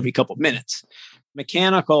switching every couple minutes.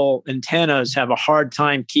 Mechanical antennas have a hard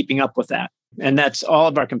time keeping up with that. And that's all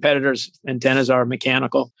of our competitors' antennas are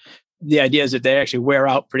mechanical. The idea is that they actually wear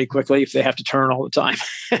out pretty quickly if they have to turn all the time.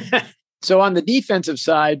 So on the defensive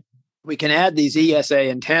side, we can add these ESA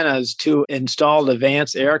antennas to installed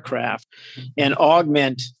advanced aircraft and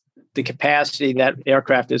augment the capacity that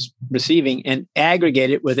aircraft is receiving and aggregate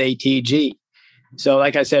it with ATG. So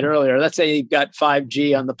like I said earlier, let's say you've got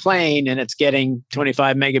 5G on the plane and it's getting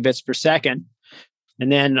 25 megabits per second.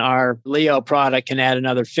 And then our LEO product can add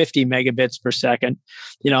another 50 megabits per second.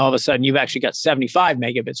 All of a sudden, you've actually got 75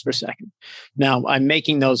 megabits per second. Now, I'm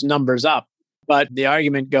making those numbers up, but the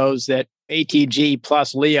argument goes that ATG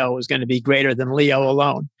plus LEO is going to be greater than LEO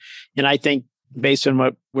alone. And I think based on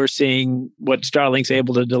what we're seeing, what Starlink's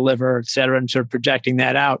able to deliver, et cetera, and sort of projecting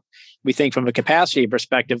that out, we think from a capacity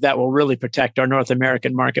perspective, that will really protect our North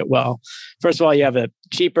American market well. First of all, you have a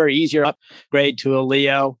cheaper, easier upgrade to a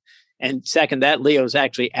LEO. And second, that LEO is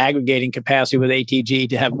actually aggregating capacity with ATG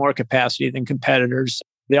to have more capacity than competitors.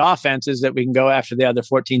 The offense is that we can go after the other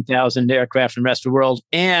 14,000 aircraft in the rest of the world,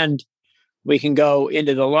 and we can go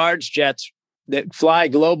into the large jets that fly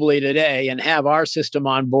globally today and have our system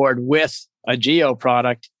on board with a GEO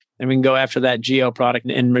product, and we can go after that GEO product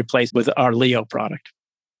and replace with our LEO product.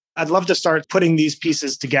 I'd love to start putting these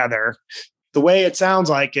pieces together. The way it sounds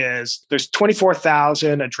like is there's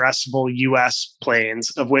 24,000 addressable US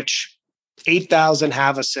planes, of which 8,000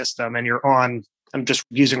 have a system, and you're on, I'm just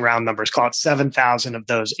using round numbers, call it 7,000 of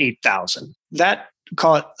those 8,000. That,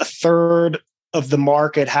 call it a third of the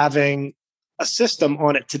market having a system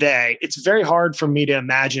on it today. It's very hard for me to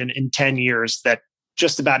imagine in 10 years that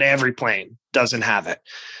just about every plane doesn't have it.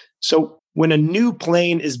 So when a new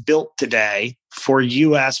plane is built today for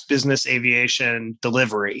US business aviation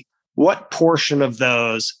delivery, what portion of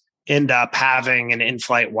those end up having an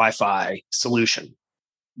in-flight Wi-Fi solution?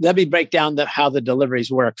 Let me break down how the deliveries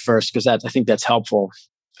work first, because I think that's helpful.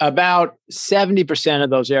 About 70% of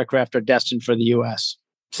those aircraft are destined for the US,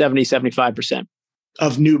 75%.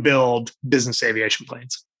 Of new build business aviation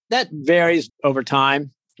planes. That varies over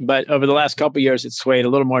time, but over the last couple of years, it's swayed a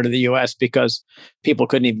little more to the US because people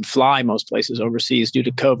couldn't even fly most places overseas due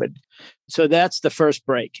to COVID. So that's the first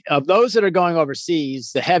break. Of those that are going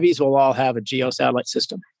overseas, the heavies will all have a GEO satellite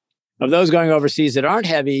system. Of those going overseas that aren't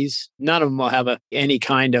heavies, none of them will have any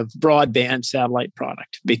kind of broadband satellite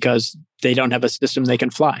product because they don't have a system they can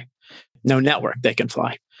fly, no network they can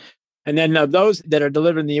fly. And then of those that are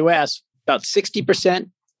delivered in the US, about 60%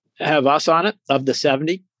 have us on it of the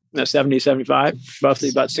 70, 75, roughly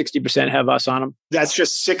about 60% have us on them. That's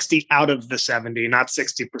just 60 out of the 70, not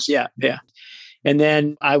 60%. Yeah. And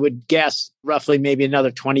then I would guess roughly maybe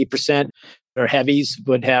another 20% or heavies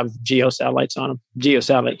would have GEO satellites on them, GEO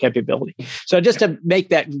satellite capability. So just to make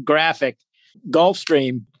that graphic,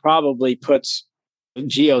 Gulfstream probably puts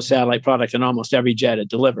GEO satellite product in almost every jet it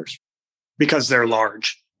delivers. Because they're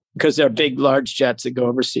large. Because they're big, large jets that go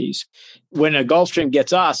overseas. When a Gulfstream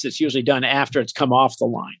gets us, it's usually done after it's come off the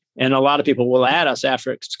line. And a lot of people will add us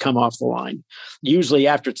after it's come off the line, usually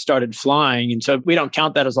after it started flying. And so we don't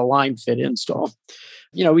count that as a line fit install.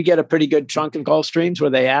 We get a pretty good chunk of Gulfstreams where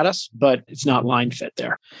they add us, but it's not line fit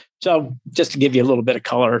there. So just to give you a little bit of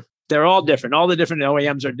color, they're all different. All the different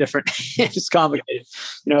OEMs are different. It's complicated.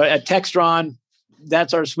 At Textron,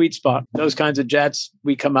 that's our sweet spot. Those kinds of jets,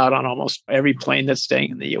 we come out on almost every plane that's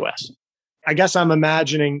staying in the US. I guess I'm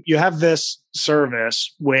imagining you have this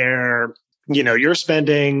service where, you're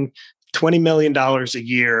spending $20 million a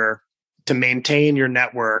year to maintain your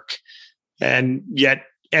network. And yet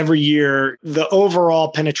every year, the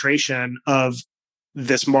overall penetration of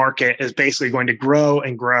this market is basically going to grow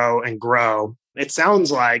and grow and grow. It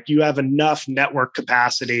sounds like you have enough network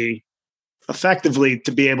capacity effectively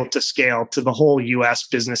to be able to scale to the whole US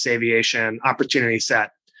business aviation opportunity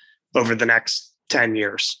set over the next 10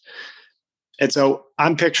 years. And so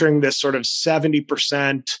I'm picturing this sort of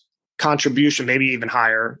 70% contribution, maybe even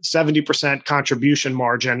higher, 70% contribution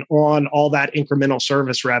margin on all that incremental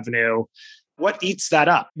service revenue. What eats that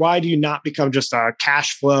up? Why do you not become just a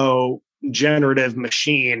cash flow generative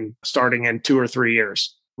machine starting in 2 or 3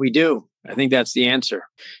 years? We do. I think that's the answer.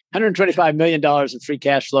 $125 million in free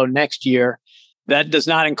cash flow next year. That does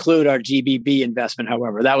not include our GBB investment,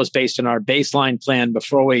 however. That was based on our baseline plan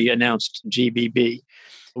before we announced GBB.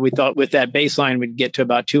 We thought with that baseline, we'd get to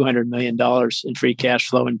about $200 million in free cash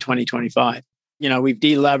flow in 2025. We've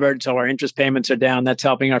delevered, so our interest payments are down. That's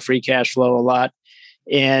helping our free cash flow a lot.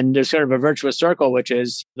 And there's sort of a virtuous circle, which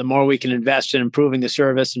is the more we can invest in improving the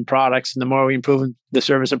service and products, and the more we improve the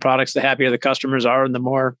service and products, the happier the customers are, and the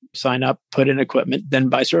more sign up, put in equipment, then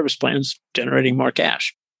buy service plans, generating more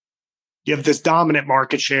cash. You have this dominant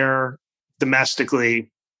market share domestically.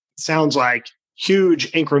 Sounds like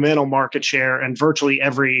huge incremental market share, and virtually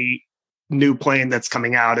every new plane that's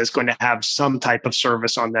coming out is going to have some type of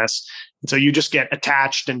service on this. And so you just get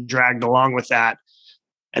attached and dragged along with that.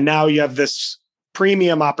 And now you have this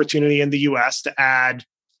premium opportunity in the US to add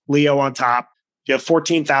LEO on top. You have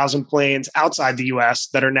 14,000 planes outside the US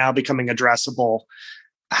that are now becoming addressable.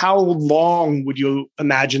 How long would you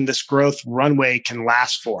imagine this growth runway can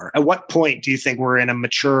last for? At what point do you think we're in a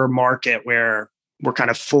mature market where we're kind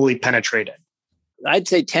of fully penetrated? I'd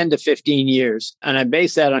say 10 to 15 years. And I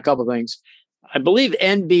base that on a couple of things. I believe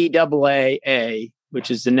NBAA,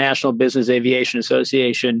 which is the National Business Aviation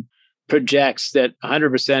Association, projects that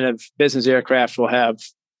 100% of business aircraft will have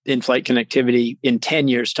in-flight connectivity in 10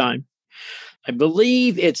 years' time. I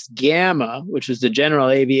believe it's GAMA, which is the General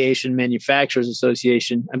Aviation Manufacturers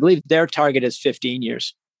Association. I believe their target is 15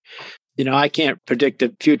 years. I can't predict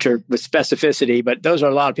the future with specificity, but those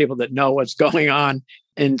are a lot of people that know what's going on.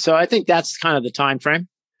 And so I think that's kind of the time frame.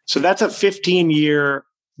 So that's a 15-year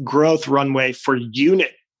growth runway for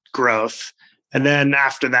unit growth. And then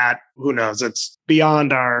after that, who knows? It's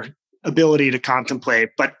beyond our ability to contemplate.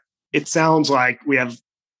 But it sounds like we have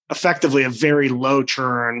effectively a very low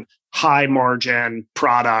churn, high margin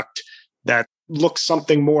product that looks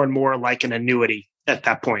something more and more like an annuity at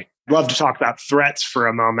that point. Love to talk about threats for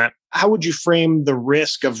a moment. How would you frame the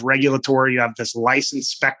risk of regulatory? You have this license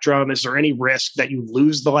spectrum. Is there any risk that you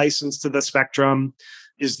lose the license to the spectrum?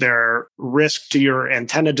 Is there risk to your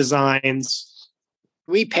antenna designs?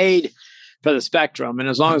 We paid for the spectrum, and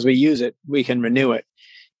as long as we use it, we can renew it.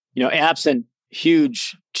 Absent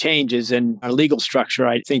huge changes in our legal structure,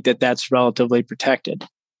 I think that that's relatively protected.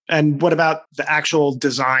 And what about the actual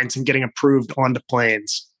designs and getting approved onto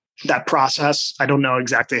planes? That process, I don't know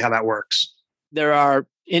exactly how that works. There are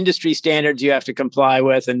industry standards you have to comply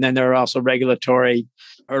with, and then there are also regulatory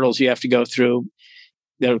hurdles you have to go through.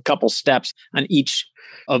 There are a couple steps on each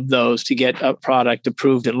of those to get a product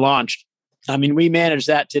approved and launched. I mean, we manage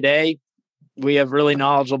that today. We have really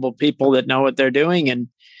knowledgeable people that know what they're doing, and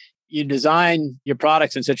you design your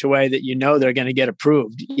products in such a way that they're going to get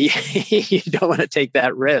approved. You don't want to take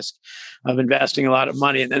that risk of investing a lot of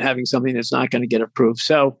money and then having something that's not going to get approved.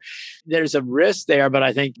 So there's a risk there, but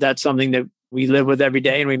I think that's something that we live with every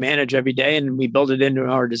day and we manage every day, and we build it into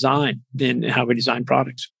our design and how we design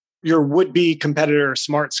products. Your would-be competitor,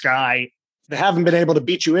 Smart Sky, they haven't been able to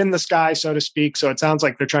beat you in the sky, so to speak. So it sounds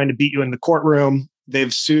like they're trying to beat you in the courtroom.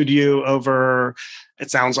 They've sued you over,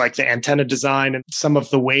 it sounds like, the antenna design and some of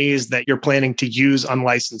the ways that you're planning to use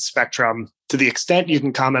unlicensed spectrum. To the extent you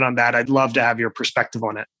can comment on that, I'd love to have your perspective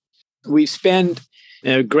on it. We spend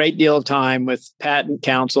a great deal of time with patent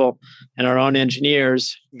counsel and our own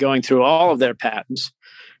engineers going through all of their patents.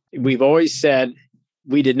 We've always said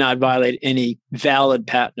we did not violate any valid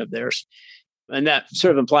patent of theirs. And that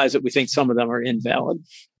sort of implies that we think some of them are invalid.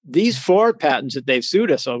 These 4 patents that they've sued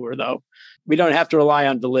us over, though, we don't have to rely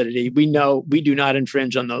on validity. We know we do not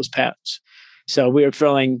infringe on those patents. So we are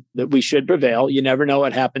feeling that we should prevail. You never know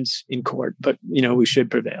what happens in court, but we should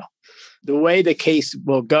prevail. The way the case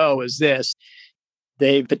will go is this.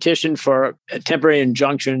 They petitioned for a temporary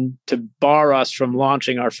injunction to bar us from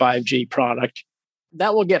launching our 5G product.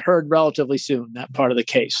 That will get heard relatively soon, that part of the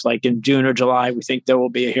case. Like in June or July, we think there will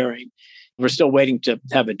be a hearing. We're still waiting to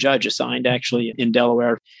have a judge assigned, actually, in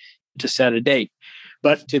Delaware to set a date.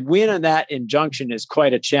 But to win on that injunction is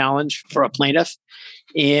quite a challenge for a plaintiff.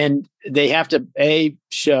 And they have to,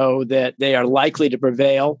 show that they are likely to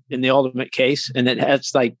prevail in the ultimate case. And that has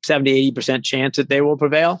like 70, 80% chance that they will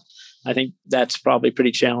prevail. I think that's probably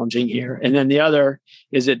pretty challenging here. And then the other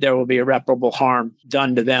is that there will be irreparable harm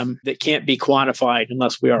done to them that can't be quantified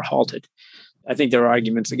unless we are halted. I think there are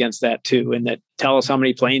arguments against that too. And that tell us how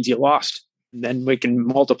many planes you lost. And then we can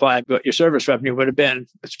multiply what your service revenue would have been.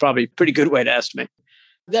 It's probably a pretty good way to estimate.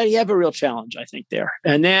 Then you have a real challenge, I think, there.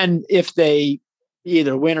 And then if they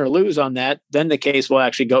either win or lose on that, then the case will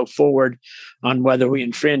actually go forward on whether we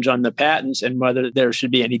infringe on the patents and whether there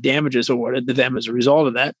should be any damages awarded to them as a result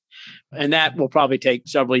of that. And that will probably take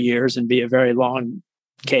several years and be a very long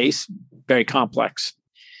case, very complex.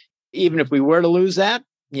 Even if we were to lose that,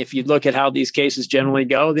 if you look at how these cases generally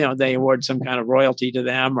go, they award some kind of royalty to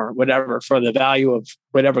them or whatever for the value of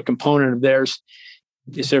whatever component of theirs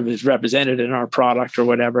is represented in our product or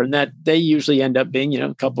whatever. And that they usually end up being,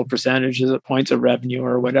 a couple of percentages of points of revenue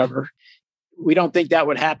or whatever. We don't think that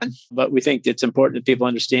would happen, but we think it's important that people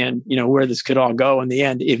understand, where this could all go in the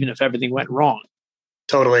end, even if everything went wrong.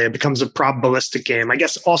 Totally. It becomes a probabilistic game. I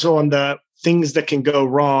guess also on the things that can go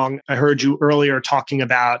wrong, I heard you earlier talking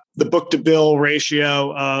about the book-to-bill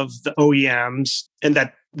ratio of the OEMs and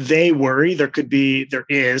that they worry there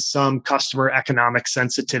is some customer economic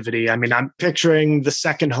sensitivity. I mean, I'm picturing the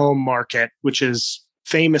second home market, which is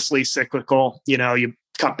famously cyclical. You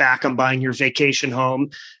cut back on buying your vacation home.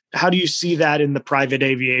 How do you see that in the private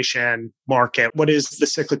aviation market? What is the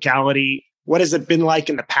cyclicality? What has it been like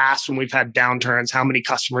in the past when we've had downturns? How many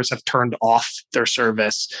customers have turned off their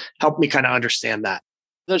service? Help me kind of understand that.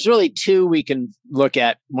 There's really 2 we can look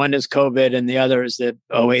at. One is COVID and the other is the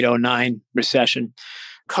 08-09 recession.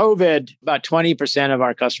 COVID, about 20% of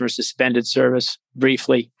our customers suspended service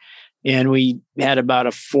briefly, and we had about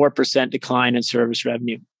a 4% decline in service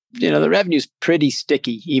revenue. The revenue is pretty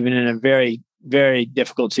sticky, even in a very, very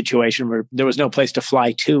difficult situation where there was no place to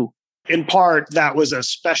fly to. In part, that was a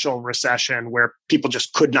special recession where people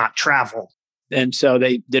just could not travel. And so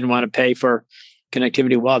they didn't want to pay for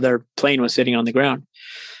connectivity while their plane was sitting on the ground.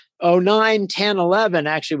 09, 10, 11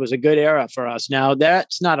 actually was a good era for us. Now,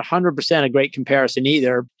 that's not 100% a great comparison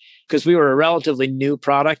either, because we were a relatively new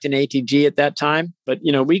product in ATG at that time. But,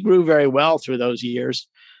 we grew very well through those years.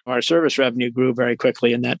 Our service revenue grew very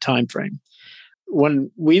quickly in that time frame.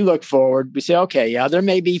 When we look forward, we say, okay, yeah, there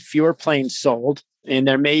may be fewer planes sold, and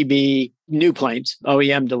there may be new planes,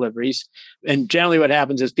 OEM deliveries. And generally what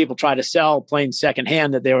happens is people try to sell planes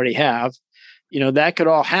secondhand that they already have. That could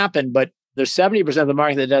all happen, but there's 70% of the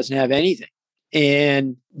market that doesn't have anything.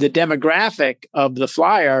 And the demographic of the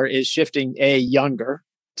flyer is shifting younger.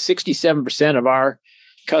 67% of our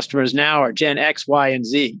customers now are Gen X, Y, and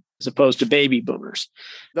Z, as opposed to baby boomers.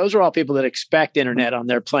 Those are all people that expect internet on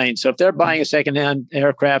their plane. So if they're buying a secondhand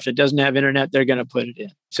aircraft that doesn't have internet, they're going to put it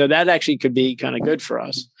in. So that actually could be kind of good for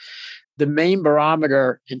us. The main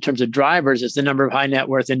barometer in terms of drivers is the number of high net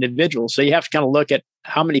worth individuals. So you have to kind of look at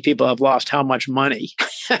how many people have lost how much money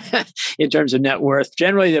in terms of net worth.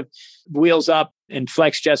 Generally, the Wheels Up and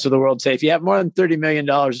FlexJets of the world say if you have more than $30 million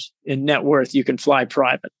in net worth, you can fly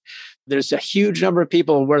private. There's a huge number of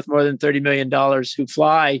people worth more than $30 million who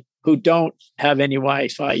fly who don't have any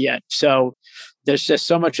Wi-Fi yet. So there's just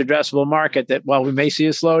so much addressable market that while we may see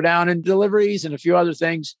a slowdown in deliveries and a few other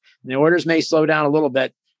things, and the orders may slow down a little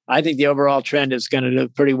bit, I think the overall trend is going to do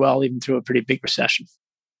pretty well, even through a pretty big recession.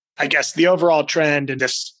 I guess the overall trend, and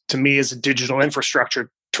this to me is a digital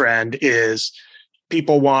infrastructure trend, is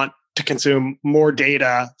people want to consume more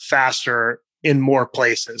data faster in more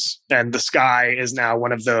places. And the sky is now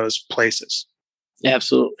one of those places.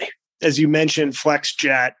 Absolutely. As you mentioned,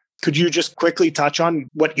 FlexJet, could you just quickly touch on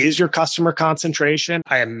what is your customer concentration?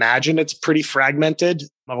 I imagine it's pretty fragmented,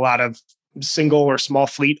 a lot of single or small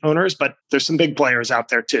fleet owners, but there's some big players out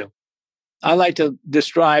there too. I like to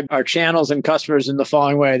describe our channels and customers in the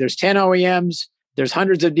following way. There's 10 OEMs, there's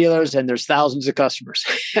hundreds of dealers, and there's thousands of customers.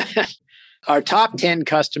 Our top 10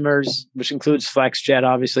 customers, which includes FlexJet,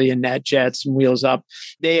 obviously, and NetJets and Wheels Up,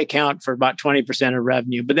 they account for about 20% of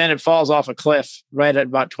revenue. But then it falls off a cliff right at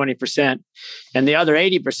about 20%. And the other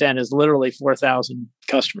 80% is literally 4,000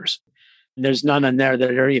 customers. And there's none in there that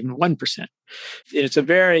are even 1%. It's a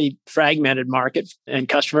very fragmented market and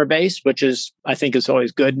customer base, which is, I think, is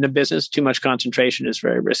always good in a business. Too much concentration is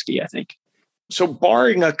very risky, I think. So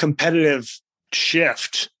barring a competitive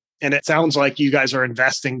shift, and it sounds like you guys are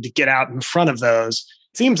investing to get out in front of those,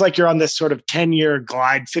 it seems like you're on this sort of 10-year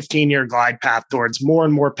glide, 15-year glide path towards more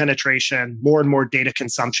and more penetration, more and more data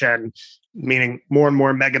consumption, meaning more and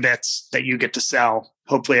more megabits that you get to sell,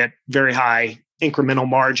 hopefully at very high incremental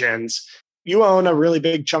margins. You own a really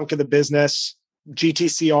big chunk of the business.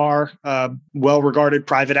 GTCR, a well-regarded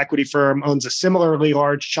private equity firm, owns a similarly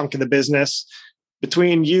large chunk of the business.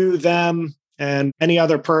 Between you, them, and any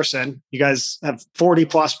other person, you guys have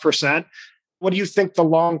 40+%. What do you think the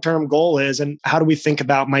long-term goal is, and how do we think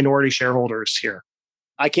about minority shareholders here?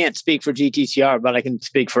 I can't speak for GTCR, but I can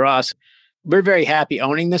speak for us. We're very happy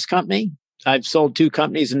owning this company. I've sold 2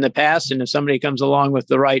 companies in the past, and if somebody comes along with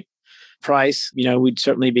the right price, we'd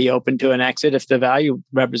certainly be open to an exit if the value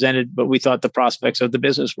represented what we thought the prospects of the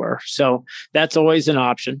business were. So that's always an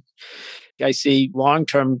option. I see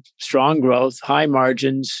long-term strong growth, high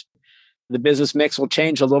margins. The business mix will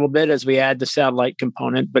change a little bit as we add the satellite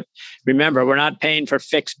component. But remember, we're not paying for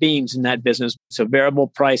fixed beams in that business. It's a variable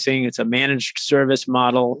pricing. It's a managed service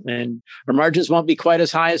model. And our margins won't be quite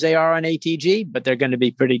as high as they are on ATG, but they're going to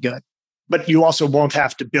be pretty good. But you also won't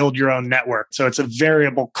have to build your own network. So it's a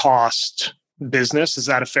variable cost business. Is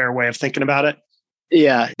that a fair way of thinking about it?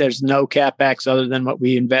 Yeah, there's no CapEx other than what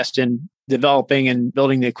we invest in developing and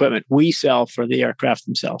building the equipment we sell for the aircraft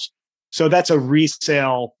themselves. So that's a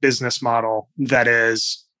resale business model that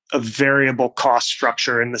is a variable cost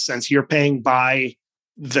structure in the sense you're paying by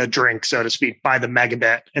the drink, so to speak, by the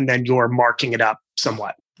megabit, and then you're marking it up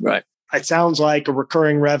somewhat. Right. It sounds like a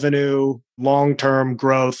recurring revenue, long-term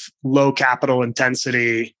growth, low capital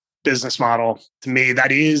intensity business model. To me,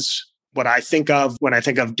 that is what I think of when I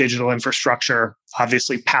think of digital infrastructure,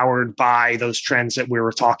 obviously powered by those trends that we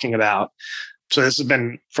were talking about. So this has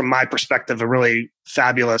been, from my perspective, a really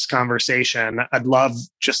fabulous conversation. I'd love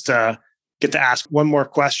just to get to ask one more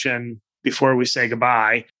question before we say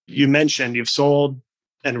goodbye. You mentioned you've sold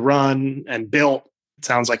and run and built, it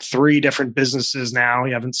sounds like 3 different businesses now.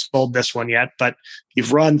 You haven't sold this one yet, but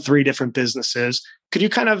you've run 3 different businesses. Could you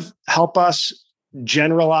kind of help us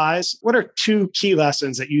generalize? What are 2 key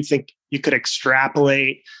lessons that you think you could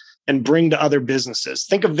extrapolate and bring to other businesses?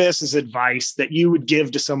 Think of this as advice that you would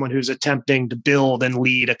give to someone who's attempting to build and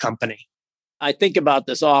lead a company. I think about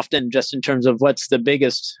this often just in terms of what's the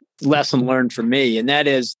biggest lesson learned for me. And that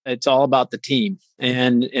is, it's all about the team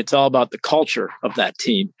and it's all about the culture of that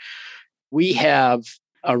team. We have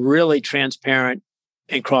a really transparent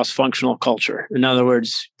and cross-functional culture. In other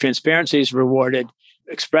words, transparency is rewarded.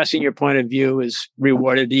 Expressing your point of view is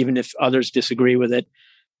rewarded, even if others disagree with it.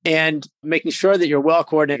 And making sure that you're well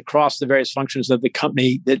coordinated across the various functions of the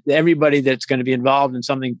company, that everybody that's going to be involved in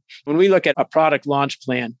something. When we look at a product launch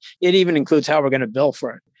plan, it even includes how we're going to bill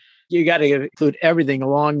for it. You got to include everything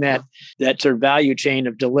along that sort of value chain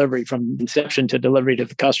of delivery, from inception to delivery to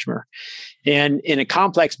the customer. And in a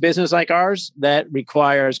complex business like ours, that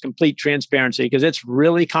requires complete transparency because it's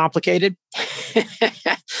really complicated.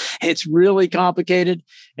 It's really complicated.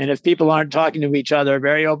 And if people aren't talking to each other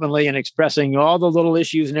very openly and expressing all the little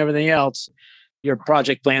issues and everything else, your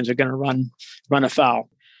project plans are going to run afoul.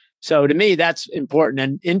 So to me, that's important.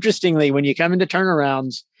 And interestingly, when you come into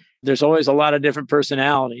turnarounds, there's always a lot of different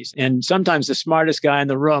personalities. And sometimes the smartest guy in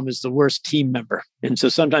the room is the worst team member. And so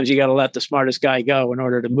sometimes you got to let the smartest guy go in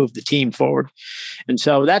order to move the team forward. And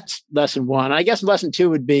so that's lesson 1. I guess lesson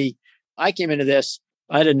 2 would be, I came into this,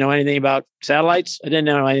 I didn't know anything about satellites. I didn't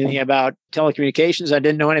know anything about telecommunications. I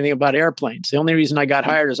didn't know anything about airplanes. The only reason I got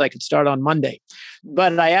hired is I could start on Monday.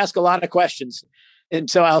 But I ask a lot of questions. And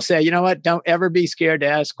so I'll say, you know what? Don't ever be scared to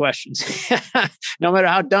ask questions, no matter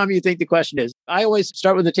how dumb you think the question is. I always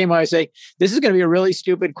start with the team where I say, this is going to be a really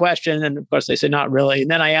stupid question. And of course, they say, not really. And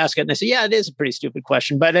then I ask it and they say, yeah, it is a pretty stupid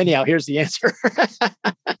question. But anyhow, here's the answer.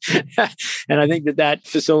 And I think that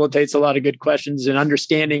facilitates a lot of good questions and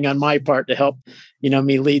understanding on my part to help,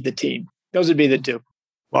 me lead the team. Those would be the 2.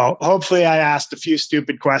 Well, hopefully I asked a few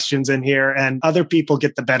stupid questions in here and other people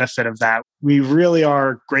get the benefit of that. We really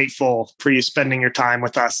are grateful for you spending your time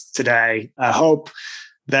with us today. I hope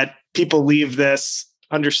that people leave this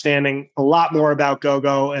understanding a lot more about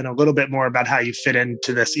Gogo and a little bit more about how you fit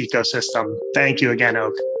into this ecosystem. Thank you again,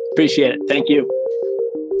 Oak. Appreciate it. Thank you.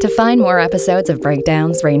 To find more episodes of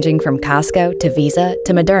Breakdowns ranging from Costco to Visa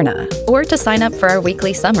to Moderna, or to sign up for our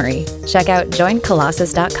weekly summary, check out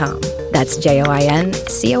joincolossus.com. That's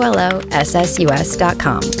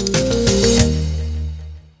JoinColossus.com.